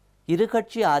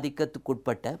இருகட்சி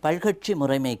ஆதிக்கத்துக்குட்பட்ட பல்கட்சி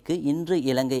முறைமைக்கு இன்று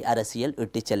இலங்கை அரசியல்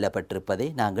இட்டு செல்லப்பட்டிருப்பதை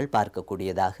நாங்கள்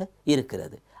பார்க்கக்கூடியதாக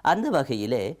இருக்கிறது. அந்த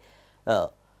வகையிலே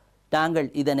நாங்கள்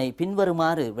இதனை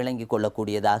பின்வருமாறு விளங்கிக்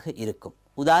கொள்ளக்கூடியதாக இருக்கும்.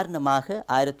 உதாரணமாக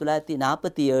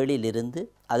 1947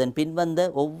 அதன் பின்வந்த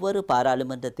ஒவ்வொரு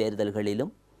பாராளுமன்ற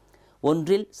தேர்தல்களிலும்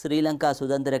ஒன்றில் ஸ்ரீலங்கா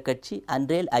சுதந்திர கட்சி,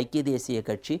 அன்றேல் ஐக்கிய தேசிய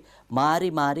கட்சி மாறி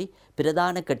மாறி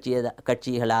பிரதான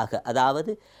கட்சிகளாக,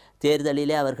 அதாவது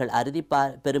தேர்தலிலே அவர்கள் அறுதி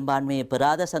பெரும்பான்மையை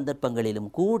பெறாத சந்தர்ப்பங்களிலும்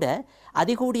கூட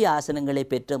அதிகூடிய ஆசனங்களை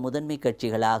பெற்ற முதன்மை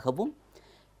கட்சிகளாகவும்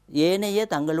ஏனைய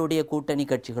தங்களுடைய கூட்டணி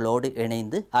கட்சிகளோடு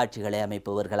இணைந்து ஆட்சிகளை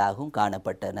அமைப்பவர்களாகவும்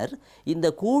காணப்பட்டனர். இந்த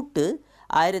கூட்டு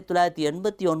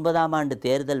 1989ஆம் ஆண்டு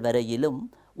தேர்தல் வரையிலும்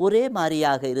ஒரே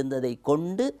மாதிரியாக இருந்ததை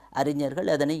கொண்டு அறிஞர்கள்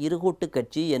அதனை இருகூட்டு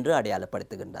கட்சி என்று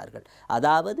அடையாளப்படுத்துகின்றார்கள்.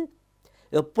 அதாவது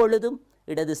எப்பொழுதும்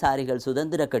இடதுசாரிகள்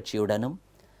சுதந்திர கட்சியுடனும்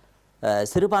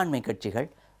சிறுபான்மை கட்சிகள்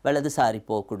வலதுசாரி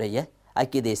போக்குடைய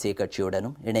ஐக்கிய தேசிய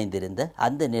கட்சியுடனும் இணைந்திருந்த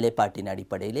அந்த நிலைப்பாட்டின்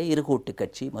அடிப்படையிலே இருகூட்டு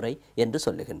கட்சி முறை என்று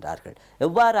சொல்லுகின்றார்கள்.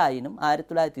 எவ்வாறாயினும்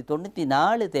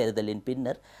 1994 தேர்தலின்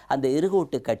பின்னர் அந்த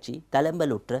இருகூட்டு கட்சி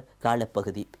தளம்பலுற்ற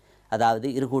காலப்பகுதி, அதாவது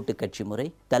இருகூட்டு கட்சி முறை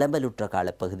தளம்பலுற்ற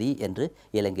காலப்பகுதி என்று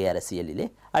இலங்கை அரசியலிலே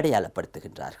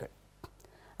அடையாளப்படுத்துகின்றார்கள்.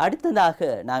 அடுத்ததாக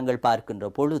நாங்கள் பார்க்கின்ற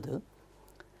பொழுது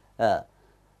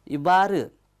இவ்வாறு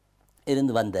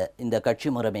இருந்து வந்த இந்த கட்சி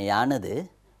முறைமையானது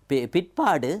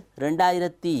பிற்பாடு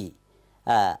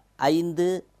 2005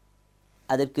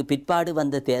 அதற்கு பிற்பாடு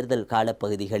வந்த தேர்தல்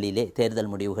காலப்பகுதிகளிலே தேர்தல்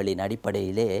முடிவுகளின்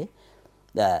அடிப்படையிலே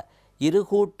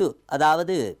இருகூட்டு,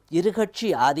 அதாவது இருகட்சி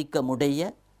ஆதிக்கமுடைய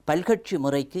பல்கட்சி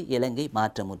முறைக்கு இலங்கை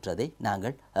மாற்றமுற்றதை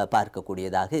நாங்கள்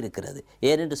பார்க்கக்கூடியதாக இருக்கிறது.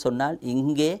 ஏனென்று சொன்னால்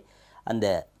இங்கே அந்த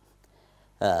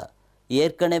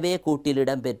ஏற்கனவே கூட்டில்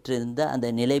இடம்பெற்றிருந்த அந்த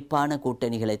நிலைப்பான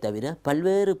கூட்டணிகளை தவிர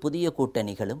பல்வேறு புதிய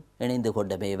கூட்டணிகளும் இணைந்து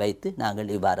கொண்டமை வைத்து நாங்கள்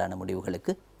இவ்வாறான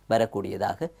முடிவுகளுக்கு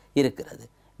வரக்கூடியதாக இருக்கிறது.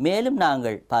 மேலும்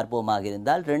நாங்கள் பார்ப்போமாக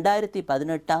இருந்தால்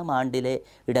 2018ஆம் ஆண்டிலே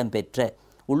இடம்பெற்ற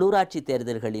உள்ளூராட்சி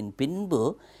தேர்தல்களின் பின்பு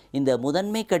இந்த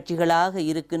முதன்மை கட்சிகளாக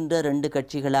இருக்கின்ற 2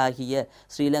 கட்சிகளாகிய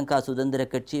ஸ்ரீலங்கா சுதந்திர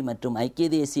கட்சி மற்றும் ஐக்கிய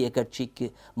தேசிய கட்சிக்கு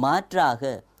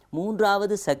மாற்றாக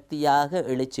 3வது சக்தியாக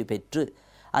எழுச்சி பெற்று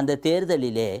அந்த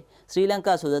தேர்தலிலே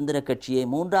ஸ்ரீலங்கா சுதந்திர கட்சியை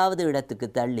 3வது இடத்துக்கு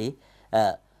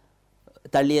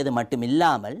தள்ளியது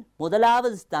மட்டுமில்லாமல்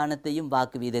 1வது ஸ்தானத்தையும்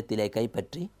வாக்கு வீதத்திலே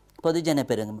கைப்பற்றி பொதுஜன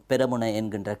பெரமுன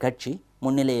என்கின்ற கட்சி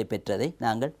முன்னிலையை பெற்றதை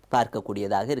நாங்கள்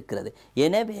பார்க்கக்கூடியதாக இருக்கிறது.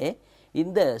 எனவே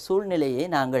இந்த சூழ்நிலையை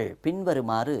நாங்கள்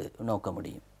பின்வருமாறு நோக்க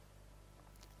முடியும்.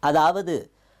 அதாவது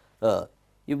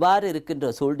இவ்வாறு இருக்கின்ற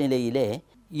சூழ்நிலையிலே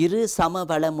இரு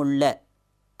சமபலமுள்ள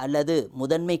அல்லது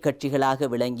முதன்மை கட்சிகளாக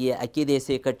விளங்கிய ஐக்கிய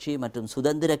தேசிய கட்சி மற்றும்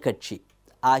சுதந்திர கட்சி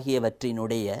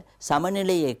ஆகியவற்றினுடைய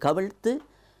சமநிலையை கவிழ்த்து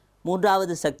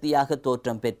மூன்றாவது சக்தியாக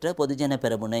தோற்றம் பெற்ற பொதுஜன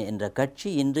பெரமுன என்ற கட்சி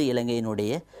இன்று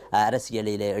இலங்கையினுடைய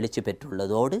அரசியலிலே எழுச்சி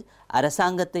பெற்றுள்ளதோடு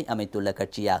அரசாங்கத்தை அமைத்துள்ள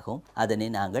கட்சியாகவும் அதனை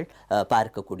நாங்கள்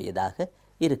பார்க்கக்கூடியதாக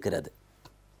இருக்கிறது.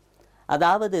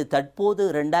 அதாவது தற்போது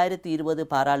 2020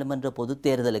 பாராளுமன்ற பொதுத்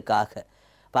தேர்தலுக்காக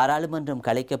பாராளுமன்றம்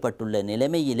கலைக்கப்பட்டுள்ள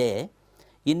நிலைமையிலே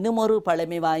இன்னும் ஒரு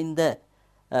பழமை வாய்ந்த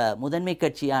முதன்மை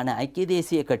கட்சியான ஐக்கிய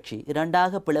தேசிய கட்சி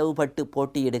இரண்டாக பிளவுபட்டு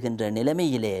போட்டியிடுகின்ற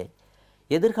நிலைமையிலே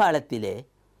எதிர்காலத்திலே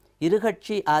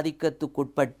இருகட்சி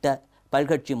ஆதிக்கத்துக்குட்பட்ட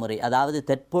பல்கட்சி முறை, அதாவது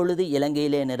தற்பொழுது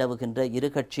இலங்கையிலே நிலவுகின்ற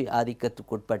இருகட்சி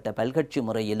ஆதிக்கத்துக்குட்பட்ட பல்கட்சி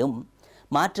முறையிலும்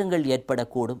மாற்றங்கள்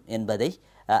ஏற்படக்கூடும் என்பதை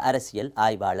அரசியல்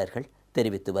ஆய்வாளர்கள்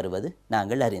தெரிவித்து வருவது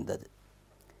நாங்கள் அறிந்தது.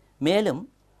 மேலும்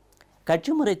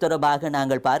கட்சி முறை தொடர்பாக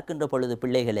நாங்கள் பார்க்கின்ற பொழுது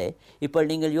பிள்ளைகளே, இப்போ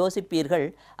நீங்கள் யோசிப்பீர்கள்,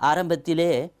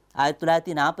 ஆரம்பத்திலே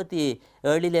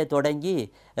 1947 தொடங்கி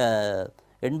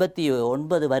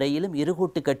 89 வரையிலும்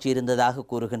இருகூட்டு கட்சி இருந்ததாக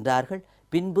கூறுகின்றார்கள்.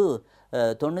 பின்பு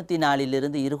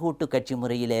 94 இருகூட்டு கட்சி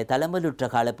முறையிலே தளம்பலுற்ற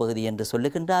காலப்பகுதி என்று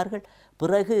சொல்லுகின்றார்கள்.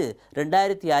 பிறகு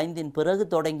 2005 பிறகு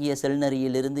தொடங்கிய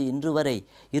செல்நெறியிலிருந்து இன்று வரை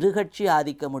இருகட்சி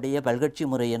ஆதிக்கமுடைய பல்கட்சி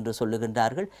முறை என்று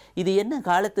சொல்லுகின்றார்கள். இது என்ன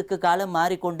காலத்துக்கு காலம்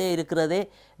மாறிக்கொண்டே இருக்கிறதே,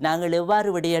 நாங்கள்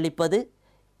எவ்வாறு விடையளிப்பது,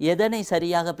 எதனை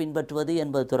சரியாக பின்பற்றுவது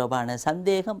என்பது தொடர்பான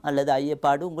சந்தேகம் அல்லது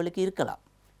ஐயப்பாடு உங்களுக்கு இருக்கலாம்.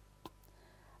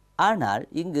 ஆனால்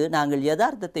இங்கு நாங்கள்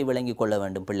யதார்த்தத்தை விளங்கிக் கொள்ள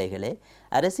வேண்டும் பிள்ளைகளே.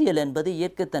 அரசியல் என்பது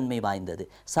இயற்கைத்தன்மை வாய்ந்தது.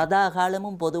 சதா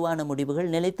காலமும் பொதுவான முடிவுகள்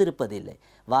நிலைத்திருப்பதில்லை.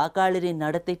 வாக்காளரின்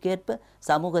நடத்தைக்கேற்ப,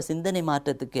 சமூக சிந்தனை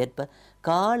மாற்றத்துக்கேற்ப,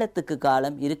 காலத்துக்கு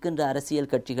காலம் இருக்கின்ற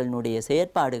அரசியல் கட்சிகளினுடைய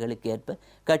செயற்பாடுகளுக்கேற்ப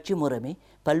கட்சி முறைமை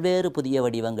பல்வேறு புதிய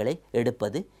வடிவங்களை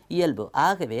எடுப்பது இயல்பு.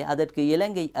 ஆகவே அதற்கு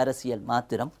இலங்கை அரசியல்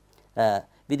மாத்திரம்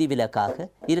விதிவிலக்காக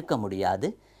இருக்க முடியாது.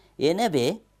 எனவே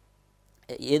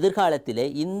எதிர்காலத்திலே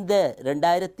இந்த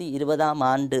 2020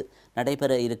 ஆண்டு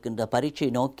நடைபெற இருக்கின்ற பரீட்சை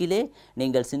நோக்கிலே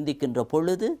நீங்கள் சிந்திக்கின்ற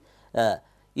பொழுது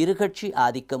இருகட்சி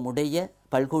ஆதிக்கமுடைய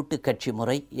பல்கூட்டு கட்சி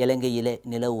முறை இலங்கையிலே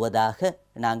நிலவுவதாக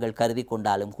நாங்கள் கருதி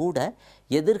கொண்டாலும் கூட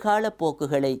எதிர்கால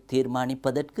போக்குகளை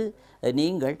தீர்மானிப்பதற்கு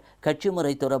நீங்கள் கட்சி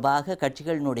முறை தொடர்பாக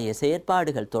கட்சிகளினுடைய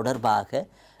செயற்பாடுகள் தொடர்பாக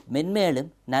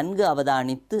மென்மேலும் நன்கு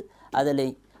அவதானித்து அதனை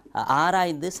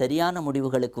ஆராய்ந்து சரியான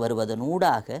முடிவுகளுக்கு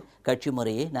வருவதனூடாக கட்சி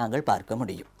முறையை நாங்கள் பார்க்க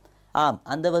முடியும். ஆம்,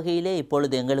 அந்த வகையிலே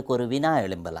இப்பொழுது எங்களுக்கு ஒரு வினா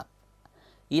எழும்பலாம்.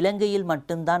 இலங்கையில்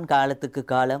மட்டும்தான் காலத்துக்கு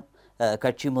காலம்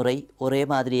கட்சி முறை ஒரே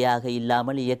மாதிரியாக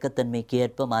இல்லாமல் இயக்கத்தன்மைக்கு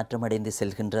ஏற்ப மாற்றமடைந்து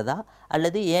செல்கின்றதா,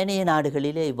 அல்லது ஏனைய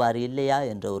நாடுகளிலே இவ்வாறு இல்லையா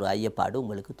என்ற ஒரு ஐயப்பாடு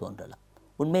உங்களுக்கு தோன்றலாம்.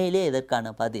 உண்மையிலே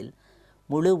இதற்கான பதில்,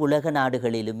 முழு உலக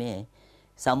நாடுகளிலுமே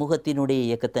சமூகத்தினுடைய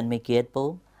இயக்கத்தன்மைக்கு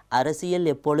ஏற்பவும்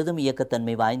அரசியல் எப்பொழுதும்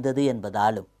இயக்கத்தன்மை வாய்ந்தது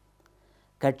என்பதாலும்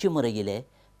கட்சி முறையிலே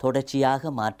தொடர்ச்சியாக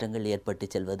மாற்றங்கள் ஏற்பட்டு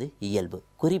செல்வது இயல்பு.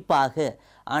 குறிப்பாக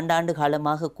ஆண்டாண்டு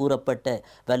காலமாக கூறப்பட்ட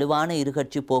வலுவான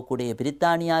இருகட்சி போக்குடைய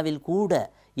பிரித்தானியாவில் கூட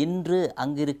இன்று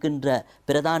அங்கிருக்கின்ற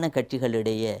பிரதான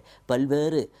கட்சிகளிடையே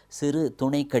பல்வேறு சிறு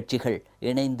துணை கட்சிகள்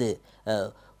இணைந்து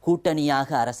கூட்டணியாக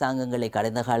அரசாங்கங்களை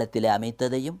கடந்த காலத்தில்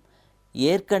அமைத்ததையும்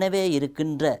ஏற்கனவே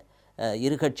இருக்கின்ற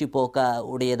இருகட்சி போக்கா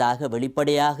உடையதாக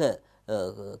வெளிப்படையாக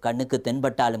கண்ணுக்கு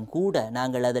தென்பட்டாலும் கூட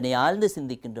நாங்கள் அதனை ஆழ்ந்து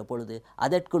சிந்திக்கின்ற பொழுது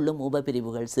அதற்குள்ளும்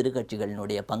உபபிரிவுகள் சிறு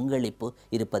கட்சிகளினுடைய பங்களிப்பு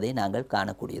இருப்பதை நாங்கள்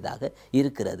காணக்கூடியதாக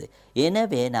இருக்கிறது.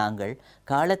 எனவே நாங்கள்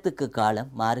காலத்துக்கு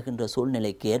காலம் மாறுகின்ற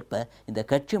சூழ்நிலைக்கு ஏற்ப இந்த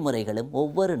கட்சி முறைகளும்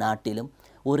ஒவ்வொரு நாட்டிலும்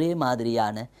ஒரே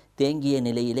மாதிரியான தேங்கிய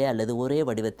நிலையிலே அல்லது ஒரே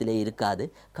வடிவத்திலே இருக்காது.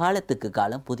 காலத்துக்கு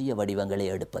காலம் புதிய வடிவங்களை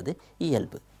எடுப்பது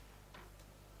இயல்பு.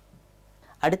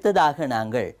 அடுத்ததாக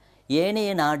நாங்கள்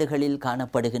ஏனைய நாடுகளில்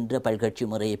காணப்படுகின்ற பல்கட்சி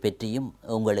முறையை பற்றியும்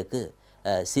உங்களுக்கு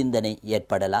சிந்தனை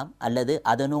ஏற்படலாம், அல்லது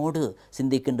அதனோடு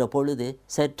சிந்திக்கின்ற பொழுது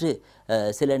சற்று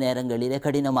சில நேரங்களிலே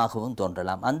கடினமாகவும்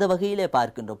தோன்றலாம். அந்த வகையிலே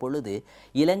பார்க்கின்ற பொழுது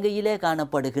இலங்கையிலே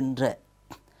காணப்படுகின்ற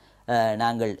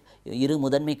நாங்கள் இரு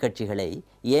முதன்மை கட்சிகளை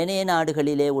ஏனைய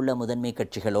நாடுகளிலே உள்ள முதன்மை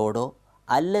கட்சிகளோடோ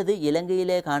அல்லது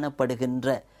இலங்கையிலே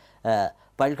காணப்படுகின்ற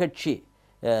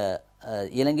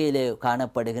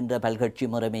பல்கட்சி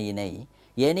முறைமையினை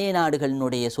ஏனைய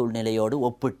நாடுகளினுடைய சூழ்நிலையோடு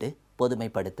ஒப்பிட்டு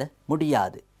பொதுமைப்படுத்த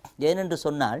முடியாது. ஏனென்று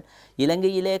சொன்னால்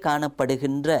இலங்கையிலே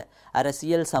காணப்படுகின்ற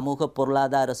அரசியல் சமூக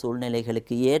பொருளாதார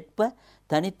சூழ்நிலைகளுக்கு ஏற்ப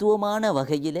தனித்துவமான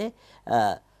வகையிலே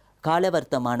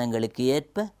காலவர்த்தமானங்களுக்கு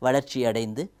ஏற்ப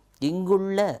வளர்ச்சியடைந்து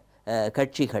இங்குள்ள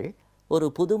கட்சிகள் ஒரு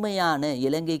புதுமையான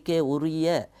இலங்கைக்கே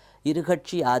உரிய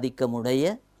இருகட்சி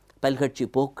ஆதிக்கமுடைய பல்கட்சி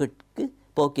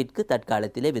போக்கிற்கு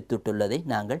தற்காலத்திலே வித்துட்டுள்ளதை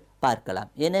நாங்கள்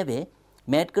பார்க்கலாம். எனவே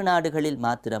மேற்கு நாடுகளில்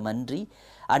மாத்திரமன்றி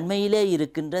அண்மையிலே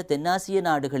இருக்கின்ற தென்னாசிய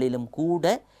நாடுகளிலும் கூட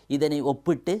இதனை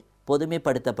ஒப்பிட்டு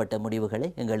பொதுமைப்படுத்தப்பட்ட முடிவுகளை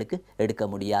எங்களுக்கு எடுக்க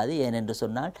முடியாது. ஏனென்று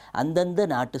சொன்னால் அந்தந்த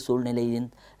நாட்டு சூழ்நிலையின்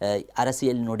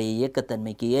அரசியலினுடைய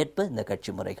இயக்கத்தன்மைக்கு ஏற்ப இந்த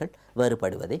கட்சி முறைகள்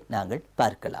வேறுபடுவதை நாங்கள்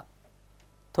பார்க்கலாம்.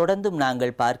 தொடர்ந்தும்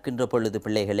நாங்கள் பார்க்கின்ற பொழுது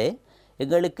பிள்ளைகளே,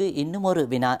 எங்களுக்கு இன்னும் ஒரு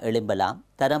வினா எழும்பலாம்.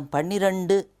 தரம்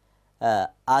 12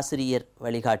 ஆசிரியர்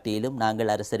வழிகாட்டியிலும்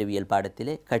நாங்கள் அரசியல்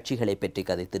பாடத்திலே கட்சிகளை பற்றி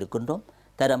கதைத்திருக்கின்றோம்.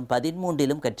 தரம்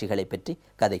 13லும் கட்சிகளை பற்றி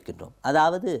கதைக்கின்றோம்.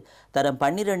 அதாவது தரம்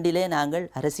 12லே நாங்கள்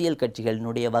அரசியல்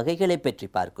கட்சிகளினுடைய வகைகளை பற்றி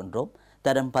பார்க்கின்றோம்.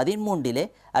 தரம் 13லே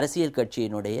அரசியல்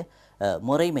கட்சியினுடைய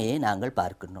முறைமையை நாங்கள்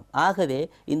பார்க்கின்றோம். ஆகவே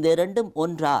இந்த இரண்டும்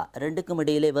ஒன்றா, இரண்டுக்கும்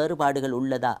இடையிலே வேறுபாடுகள்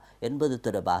உள்ளதா என்பது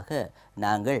தொடர்பாக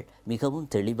நாங்கள் மிகவும்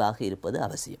தெளிவாக இருப்பது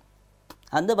அவசியம்.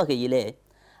 அந்த வகையிலே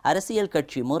அரசியல்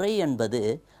கட்சி முறை என்பது,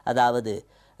 அதாவது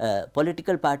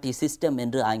பொலிட்டிக்கல் பார்ட்டி சிஸ்டம்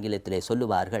என்று ஆங்கிலத்திலே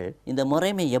சொல்லுவார்கள். இந்த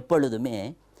முறைமை எப்பொழுதுமே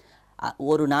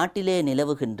ஒரு நாட்டிலே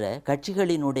நிலவுகின்ற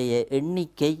கட்சிகளினுடைய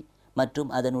எண்ணிக்கை மற்றும்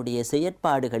அதனுடைய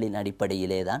செயற்பாடுகளின்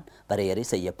அடிப்படையிலே தான் வரையறை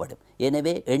செய்யப்படும்.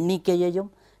 எனவே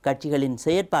எண்ணிக்கையையும் கட்சிகளின்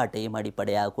செயற்பாட்டையும்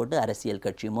அடிப்படையாக கொண்டு அரசியல்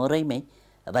கட்சி முறைமை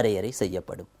வரையறை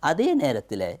செய்யப்படும். அதே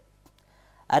நேரத்தில்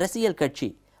அரசியல் கட்சி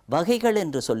வகைகள்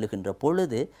என்று சொல்லுகின்ற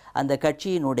பொழுது அந்த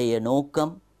கட்சியினுடைய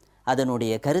நோக்கம்,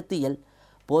 அதனுடைய கருத்தியல்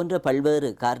போன்ற பல்வேறு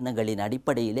காரணங்களின்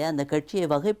அடிப்படையிலே அந்த கட்சியை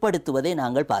வகைப்படுத்துவதை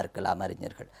நாங்கள் பார்க்கலாம்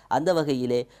அறிஞர்கள். அந்த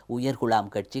வகையிலே உயர்குலாம்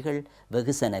கட்சிகள்,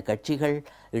 வெகுசன கட்சிகள்,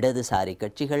 இடதுசாரி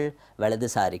கட்சிகள்,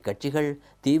 வலதுசாரி கட்சிகள்,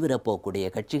 தீவிர போக்குடைய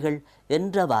கட்சிகள்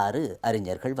என்றவாறு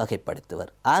அறிஞர்கள்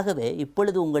வகைப்படுத்துவர். ஆகவே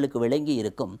இப்பொழுது உங்களுக்கு விளங்கி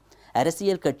இருக்கும்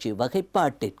அரசியல் கட்சி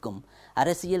வகைப்பாட்டிற்கும்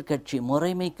அரசியல் கட்சி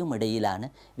முறைமைக்கும்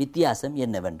இடையிலான வித்தியாசம்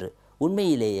என்னவென்று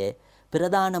உண்மையிலேயே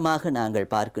பிரதானமாக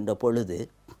நாங்கள் பார்க்கின்ற பொழுது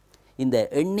இந்த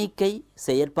எண்ணிக்கை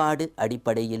செயற்பாடு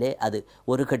அடிப்படையிலே அது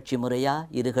ஒரு கட்சி முறையா,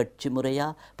 இரு கட்சி முறையா,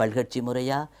 பல்கட்சி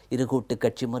முறையா, இருகூட்டு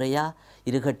கட்சி முறையா,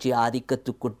 இருகட்சி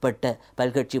ஆதிக்கத்துக்குட்பட்ட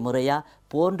பல்கட்சி முறையா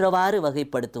போன்றவாறு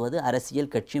வகைப்படுத்துவது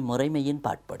அரசியல் கட்சி முறைமையின்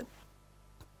பாட்படும்.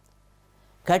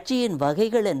 கட்சியின்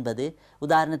வகைகள் என்பது,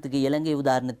 உதாரணத்துக்கு இலங்கை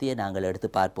உதாரணத்தையே நாங்கள் எடுத்து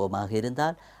பார்ப்போமாக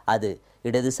இருந்தால், அது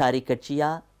இடதுசாரி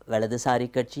கட்சியா, வலதுசாரி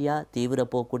கட்சியா, தீவிர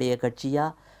போக்குடைய கட்சியா,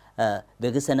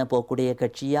 வெகுசன போக்குடைய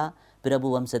கட்சியா, பிரபு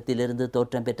வம்சத்திலிருந்து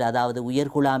தோற்றம் பெற்ற அதாவது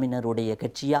உயர்குலாமினருடைய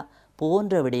கட்சியா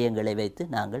போன்ற விடயங்களை வைத்து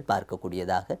நாங்கள்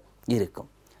பார்க்கக்கூடியதாக இருக்கும்.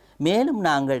 மேலும்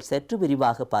நாங்கள் சற்று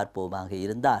விரிவாக பார்ப்போமாக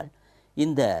இருந்தால்,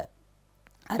 இந்த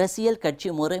அரசியல்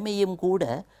கட்சி முறைமையும் கூட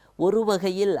ஒரு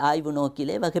வகையில் ஆய்வு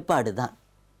நோக்கிலே வகைப்பாடு தான்.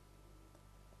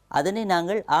 அதனை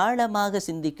நாங்கள் ஆழமாக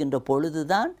சிந்திக்கின்ற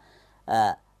பொழுதுதான்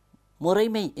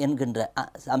முறைமை என்கின்ற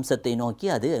அம்சத்தை நோக்கி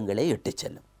அது எங்களை இட்டு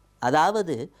செல்லும்.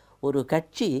 அதாவது ஒரு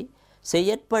கட்சி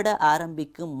செயற்பட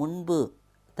ஆரம்பிக்கும் முன்பு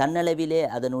தன்னளவிலே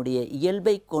அதனுடைய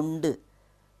இயல்பை கொண்டு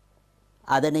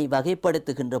அதனை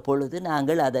வகைப்படுத்துகின்ற பொழுது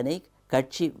நாங்கள் அதனை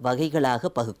கட்சி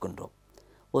வகைகளாக பகுக்கின்றோம்.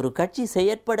 ஒரு கட்சி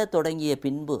செயற்பட தொடங்கிய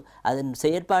பின்பு அதன்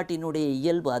செயற்பாட்டினுடைய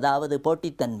இயல்பு, அதாவது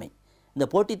போட்டித்தன்மை, இந்த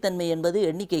போட்டித்தன்மை என்பது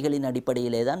எண்ணிக்கைகளின்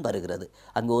அடிப்படையிலே தான் வருகிறது.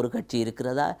 அங்கு ஒரு கட்சி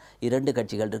இருக்கிறதா, இரண்டு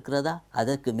கட்சிகள் இருக்கிறதா,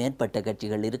 அதற்கு மேற்பட்ட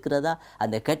கட்சிகள் இருக்கிறதா,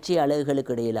 அந்த கட்சி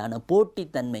அலகுகளுக்கு இடையிலான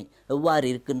போட்டித்தன்மை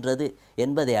எவ்வாறு இருக்கின்றது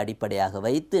என்பதை அடிப்படையாக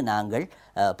வைத்து நாங்கள்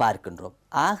பார்க்கின்றோம்.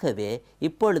 ஆகவே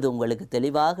இப்பொழுது உங்களுக்கு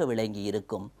தெளிவாக விளங்கி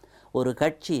இருக்கும், ஒரு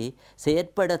கட்சி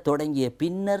செயற்பட தொடங்கிய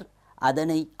பின்னர்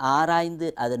அதனை ஆராய்ந்து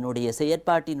அதனுடைய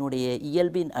செயற்பாட்டினுடைய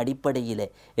இயல்பின் அடிப்படையிலே,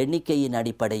 எண்ணிக்கையின்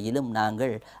அடிப்படையிலும்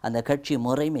நாங்கள் அந்த கட்சி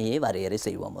முறைமையை வரையறை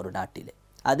செய்வோம் ஒரு நாட்டிலே.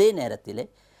 அதே நேரத்தில்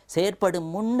செயற்படும்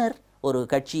முன்னர் ஒரு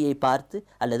கட்சியை பார்த்து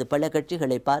அல்லது பல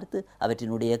கட்சிகளை பார்த்து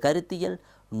அவற்றினுடைய கருத்தியல்,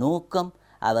 நோக்கம்,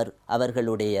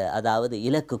 அவர்களுடைய அதாவது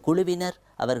இலக்கு குழுவினர்,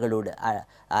 அவர்களுடைய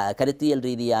கருத்தியல்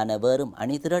ரீதியான வேறும்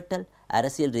அணிதிரட்டல்,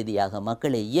 அரசியல் ரீதியாக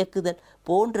மக்களை இயக்குதல்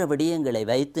போன்ற விடயங்களை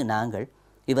வைத்து நாங்கள்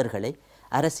இவர்களை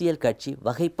அரசியல் கட்சி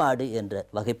வகைப்பாடு என்ற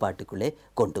வகைப்பாட்டுக்குள்ளே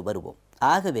கொண்டு வருவோம்.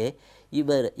 ஆகவே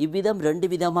இவ்விதம் ரெண்டு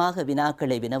விதமாக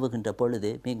வினாக்களை வினவுகின்ற பொழுது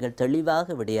நீங்கள்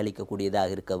தெளிவாக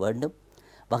விடையளிக்கக்கூடியதாக இருக்க வேண்டும்.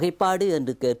 வகைப்பாடு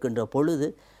என்று கேட்கின்ற பொழுது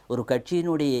ஒரு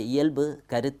கட்சியினுடைய இயல்பு,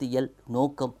 கருத்தியல்,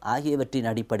 நோக்கம் ஆகியவற்றின்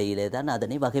அடிப்படையிலே தான்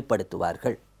அதனை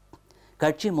வகைப்படுத்துவார்கள்.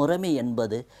 கட்சி முறைமை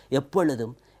என்பது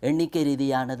எப்பொழுதும் எண்ணிக்கை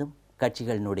ரீதியானதும்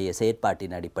கட்சிகளினுடைய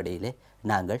செயற்பாட்டின் அடிப்படையிலே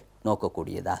நாங்கள்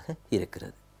நோக்கக்கூடியதாக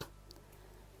இருக்கிறது.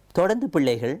 தொடர்ந்து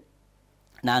பிள்ளைகள்,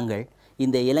 நாங்கள்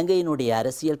இந்த இலங்கையினுடைய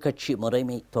அரசியல் கட்சி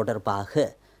முறைமை தொடர்பாக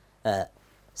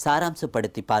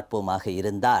சாராம்சப்படுத்தி பார்ப்போமாக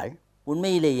இருந்தால்,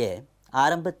 உண்மையிலேயே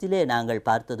ஆரம்பத்திலே நாங்கள்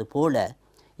பார்த்தது போல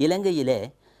இலங்கையிலே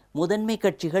முதன்மை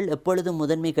கட்சிகள் எப்பொழுதும்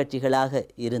முதன்மை கட்சிகளாக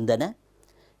இருந்தன,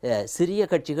 சிறிய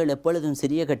கட்சிகள் எப்பொழுதும்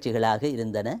சிறிய கட்சிகளாக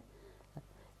இருந்தன.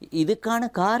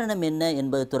 இதுக்கான காரணம் என்ன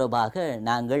என்பது தொடர்பாக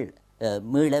நாங்கள்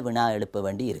மீள வினா எழுப்ப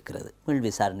வேண்டி இருக்கிறது, மீள்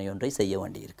விசாரணை ஒன்றை செய்ய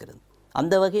வேண்டி இருக்கிறது.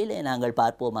 அந்த வகையிலே நாங்கள்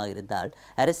பார்ப்போமாக இருந்தால்,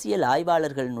 அரசியல்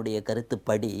ஆய்வாளர்களினுடைய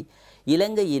கருத்துப்படி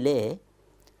இலங்கையிலே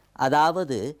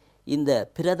அதாவது இந்த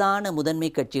பிரதான முதன்மை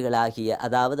கட்சிகளாகிய,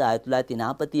 அதாவது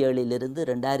 1947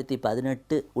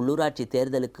 2018 உள்ளூராட்சி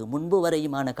தேர்தலுக்கு முன்பு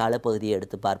வரையுமான காலப்பகுதியை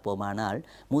எடுத்து பார்ப்போமானால்,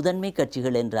 முதன்மை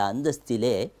கட்சிகள் என்ற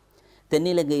அந்தஸ்திலே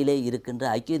தென்னிலங்கையிலே இருக்கின்ற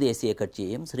ஐக்கிய தேசிய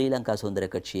கட்சியையும் ஸ்ரீலங்கா சுதந்திர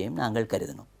கட்சியையும் நாங்கள்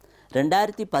கருதினோம்.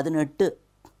 2018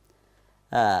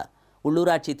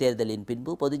 உள்ளூராட்சி தேர்தலின்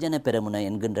பின்பு பொதுஜன பெரமுன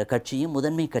என்கின்ற கட்சியும்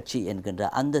முதன்மை கட்சி என்கின்ற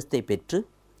அந்தஸ்தை பெற்று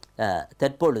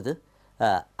தற்பொழுது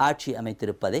ஆட்சி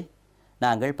அமைத்திருப்பதை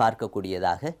நாங்கள்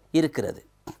பார்க்கக்கூடியதாக இருக்கிறது.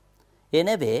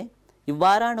 எனவே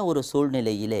இவ்வாறான ஒரு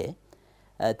சூழ்நிலையிலே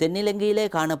தென்னிலங்கையிலே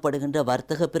காணப்படுகின்ற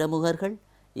வர்த்தக பிரமுகர்கள்,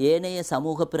 ஏனைய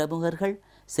சமூக பிரமுகர்கள்,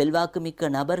 செல்வாக்குமிக்க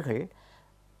நபர்கள்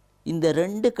இந்த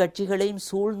 2 கட்சிகளையும்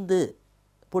சூழ்ந்து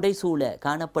புடைசூழ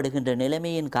காணப்படுகின்ற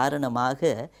நிலைமையின் காரணமாக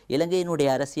இலங்கையினுடைய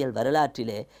அரசியல்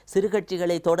வரலாற்றிலே சிறு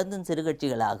கட்சிகளை தொடர்ந்தும் சிறு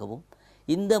கட்சிகளாகவும்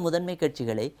இந்த முதன்மை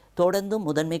கட்சிகளை தொடர்ந்தும்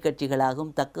முதன்மை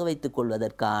கட்சிகளாகவும் தக்க வைத்துக்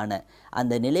கொள்வதற்கான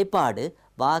அந்த நிலைப்பாடு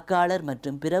வாக்காளர்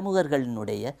மற்றும்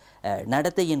பிரமுகர்களினுடைய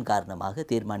நடத்தையின் காரணமாக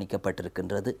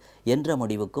தீர்மானிக்கப்பட்டிருக்கின்றது என்ற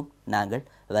முடிவுக்கும் நாங்கள்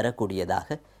வரக்கூடியதாக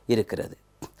இருக்கிறது.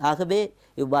 ஆகவே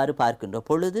இவ்வாறு பார்க்கின்ற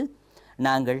பொழுது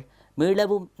நாங்கள்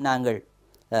மீளவும்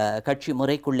கட்சி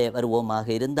முறைக்குள்ளே வருவோமாக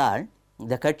இருந்தால்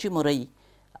இந்த கட்சி முறை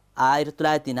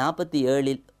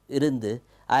 1947 இருந்து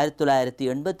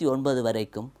 1989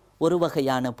 வரைக்கும் ஒரு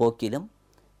வகையான போக்கிலும்,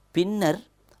 பின்னர்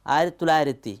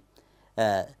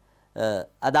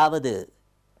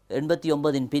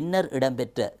 1989 பின்னர்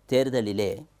இடம்பெற்ற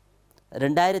தேர்தலிலே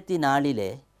 2004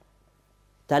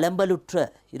 தளம்பலுற்ற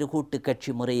இருகூட்டு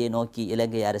கட்சி முறையை நோக்கி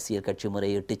இலங்கை அரசியல் கட்சி முறை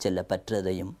இட்டு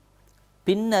செல்லப்பட்டதையும்,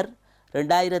 பின்னர்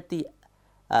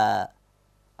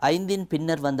 2005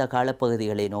 பின்னர் வந்த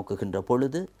காலப்பகுதிகளை நோக்குகின்ற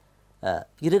பொழுது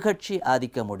இருகட்சி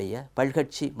ஆதிக்கமுடைய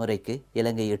பல்கட்சி முறைக்கு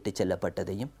இலங்கை இட்டு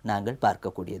செல்லப்பட்டதையும் நாங்கள்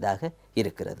பார்க்கக்கூடியதாக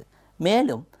இருக்கிறது.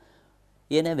 மேலும்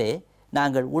எனவே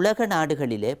நாங்கள் உலக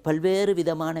நாடுகளிலே பல்வேறு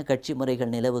விதமான கட்சி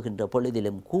முறைகள் நிலவுகின்ற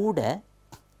பொழுதிலும் கூட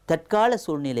தற்கால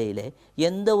சூழ்நிலையிலே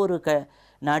எந்த ஒரு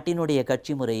நாட்டினுடைய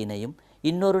கட்சி முறையினையும்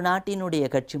இன்னொரு நாட்டினுடைய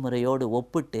கட்சி முறையோடு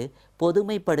ஒப்பிட்டு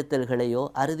பொதுமைப்படுத்தல்களையோ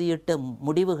அறுதியிட்ட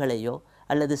முடிவுகளையோ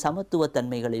அல்லது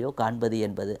சமத்துவத்தன்மைகளையோ காண்பது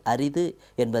என்பது அரிது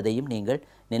என்பதையும் நீங்கள்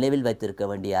நினைவில் வைத்திருக்க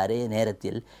வேண்டிய அதே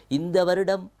நேரத்தில் இந்த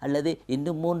வருடம் அல்லது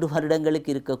இன்னும் 3 வருடங்களுக்கு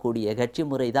இருக்கக்கூடிய கட்சி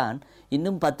முறைதான்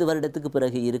இன்னும் 10 வருடத்துக்கு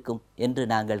பிறகு இருக்கும் என்று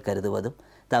நாங்கள் கருதுவதும்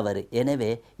தவறு.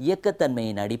 எனவே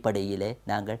இயக்கத்தன்மையின் அடிப்படையிலே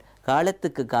நாங்கள்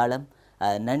காலத்துக்கு காலம்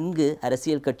நன்கு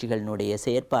அரசியல் கட்சிகளினுடைய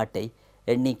செயற்பாட்டை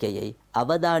எண்ணிக்கையை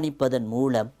அவதானிப்பதன்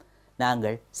மூலம்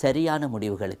நாங்கள் சரியான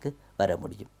முடிவுகளுக்கு வர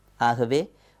முடியும். ஆகவே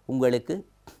உங்களுக்கு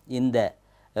இந்த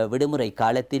விடுமுறை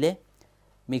காலத்திலே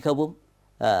மிகவும்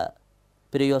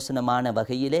பிரயோசனமான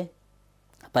வகையிலே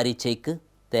பரீட்சைக்கு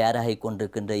தயாராகி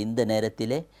கொண்டிருக்கின்ற இந்த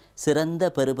நேரத்திலே சிறந்த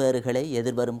பெறுபேறுகளை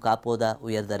எதிர்வரும் காப்போதா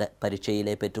உயர்தர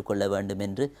பரீட்சையிலே பெற்றுக்கொள்ள வேண்டும்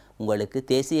என்று உங்களுக்கு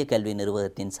தேசிய கல்வி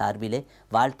நிறுவனத்தின் சார்பிலே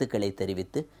வாழ்த்துக்களை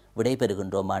தெரிவித்து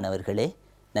விடைபெறுகின்றோம். மாணவர்களே,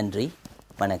 நன்றி,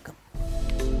 வணக்கம்.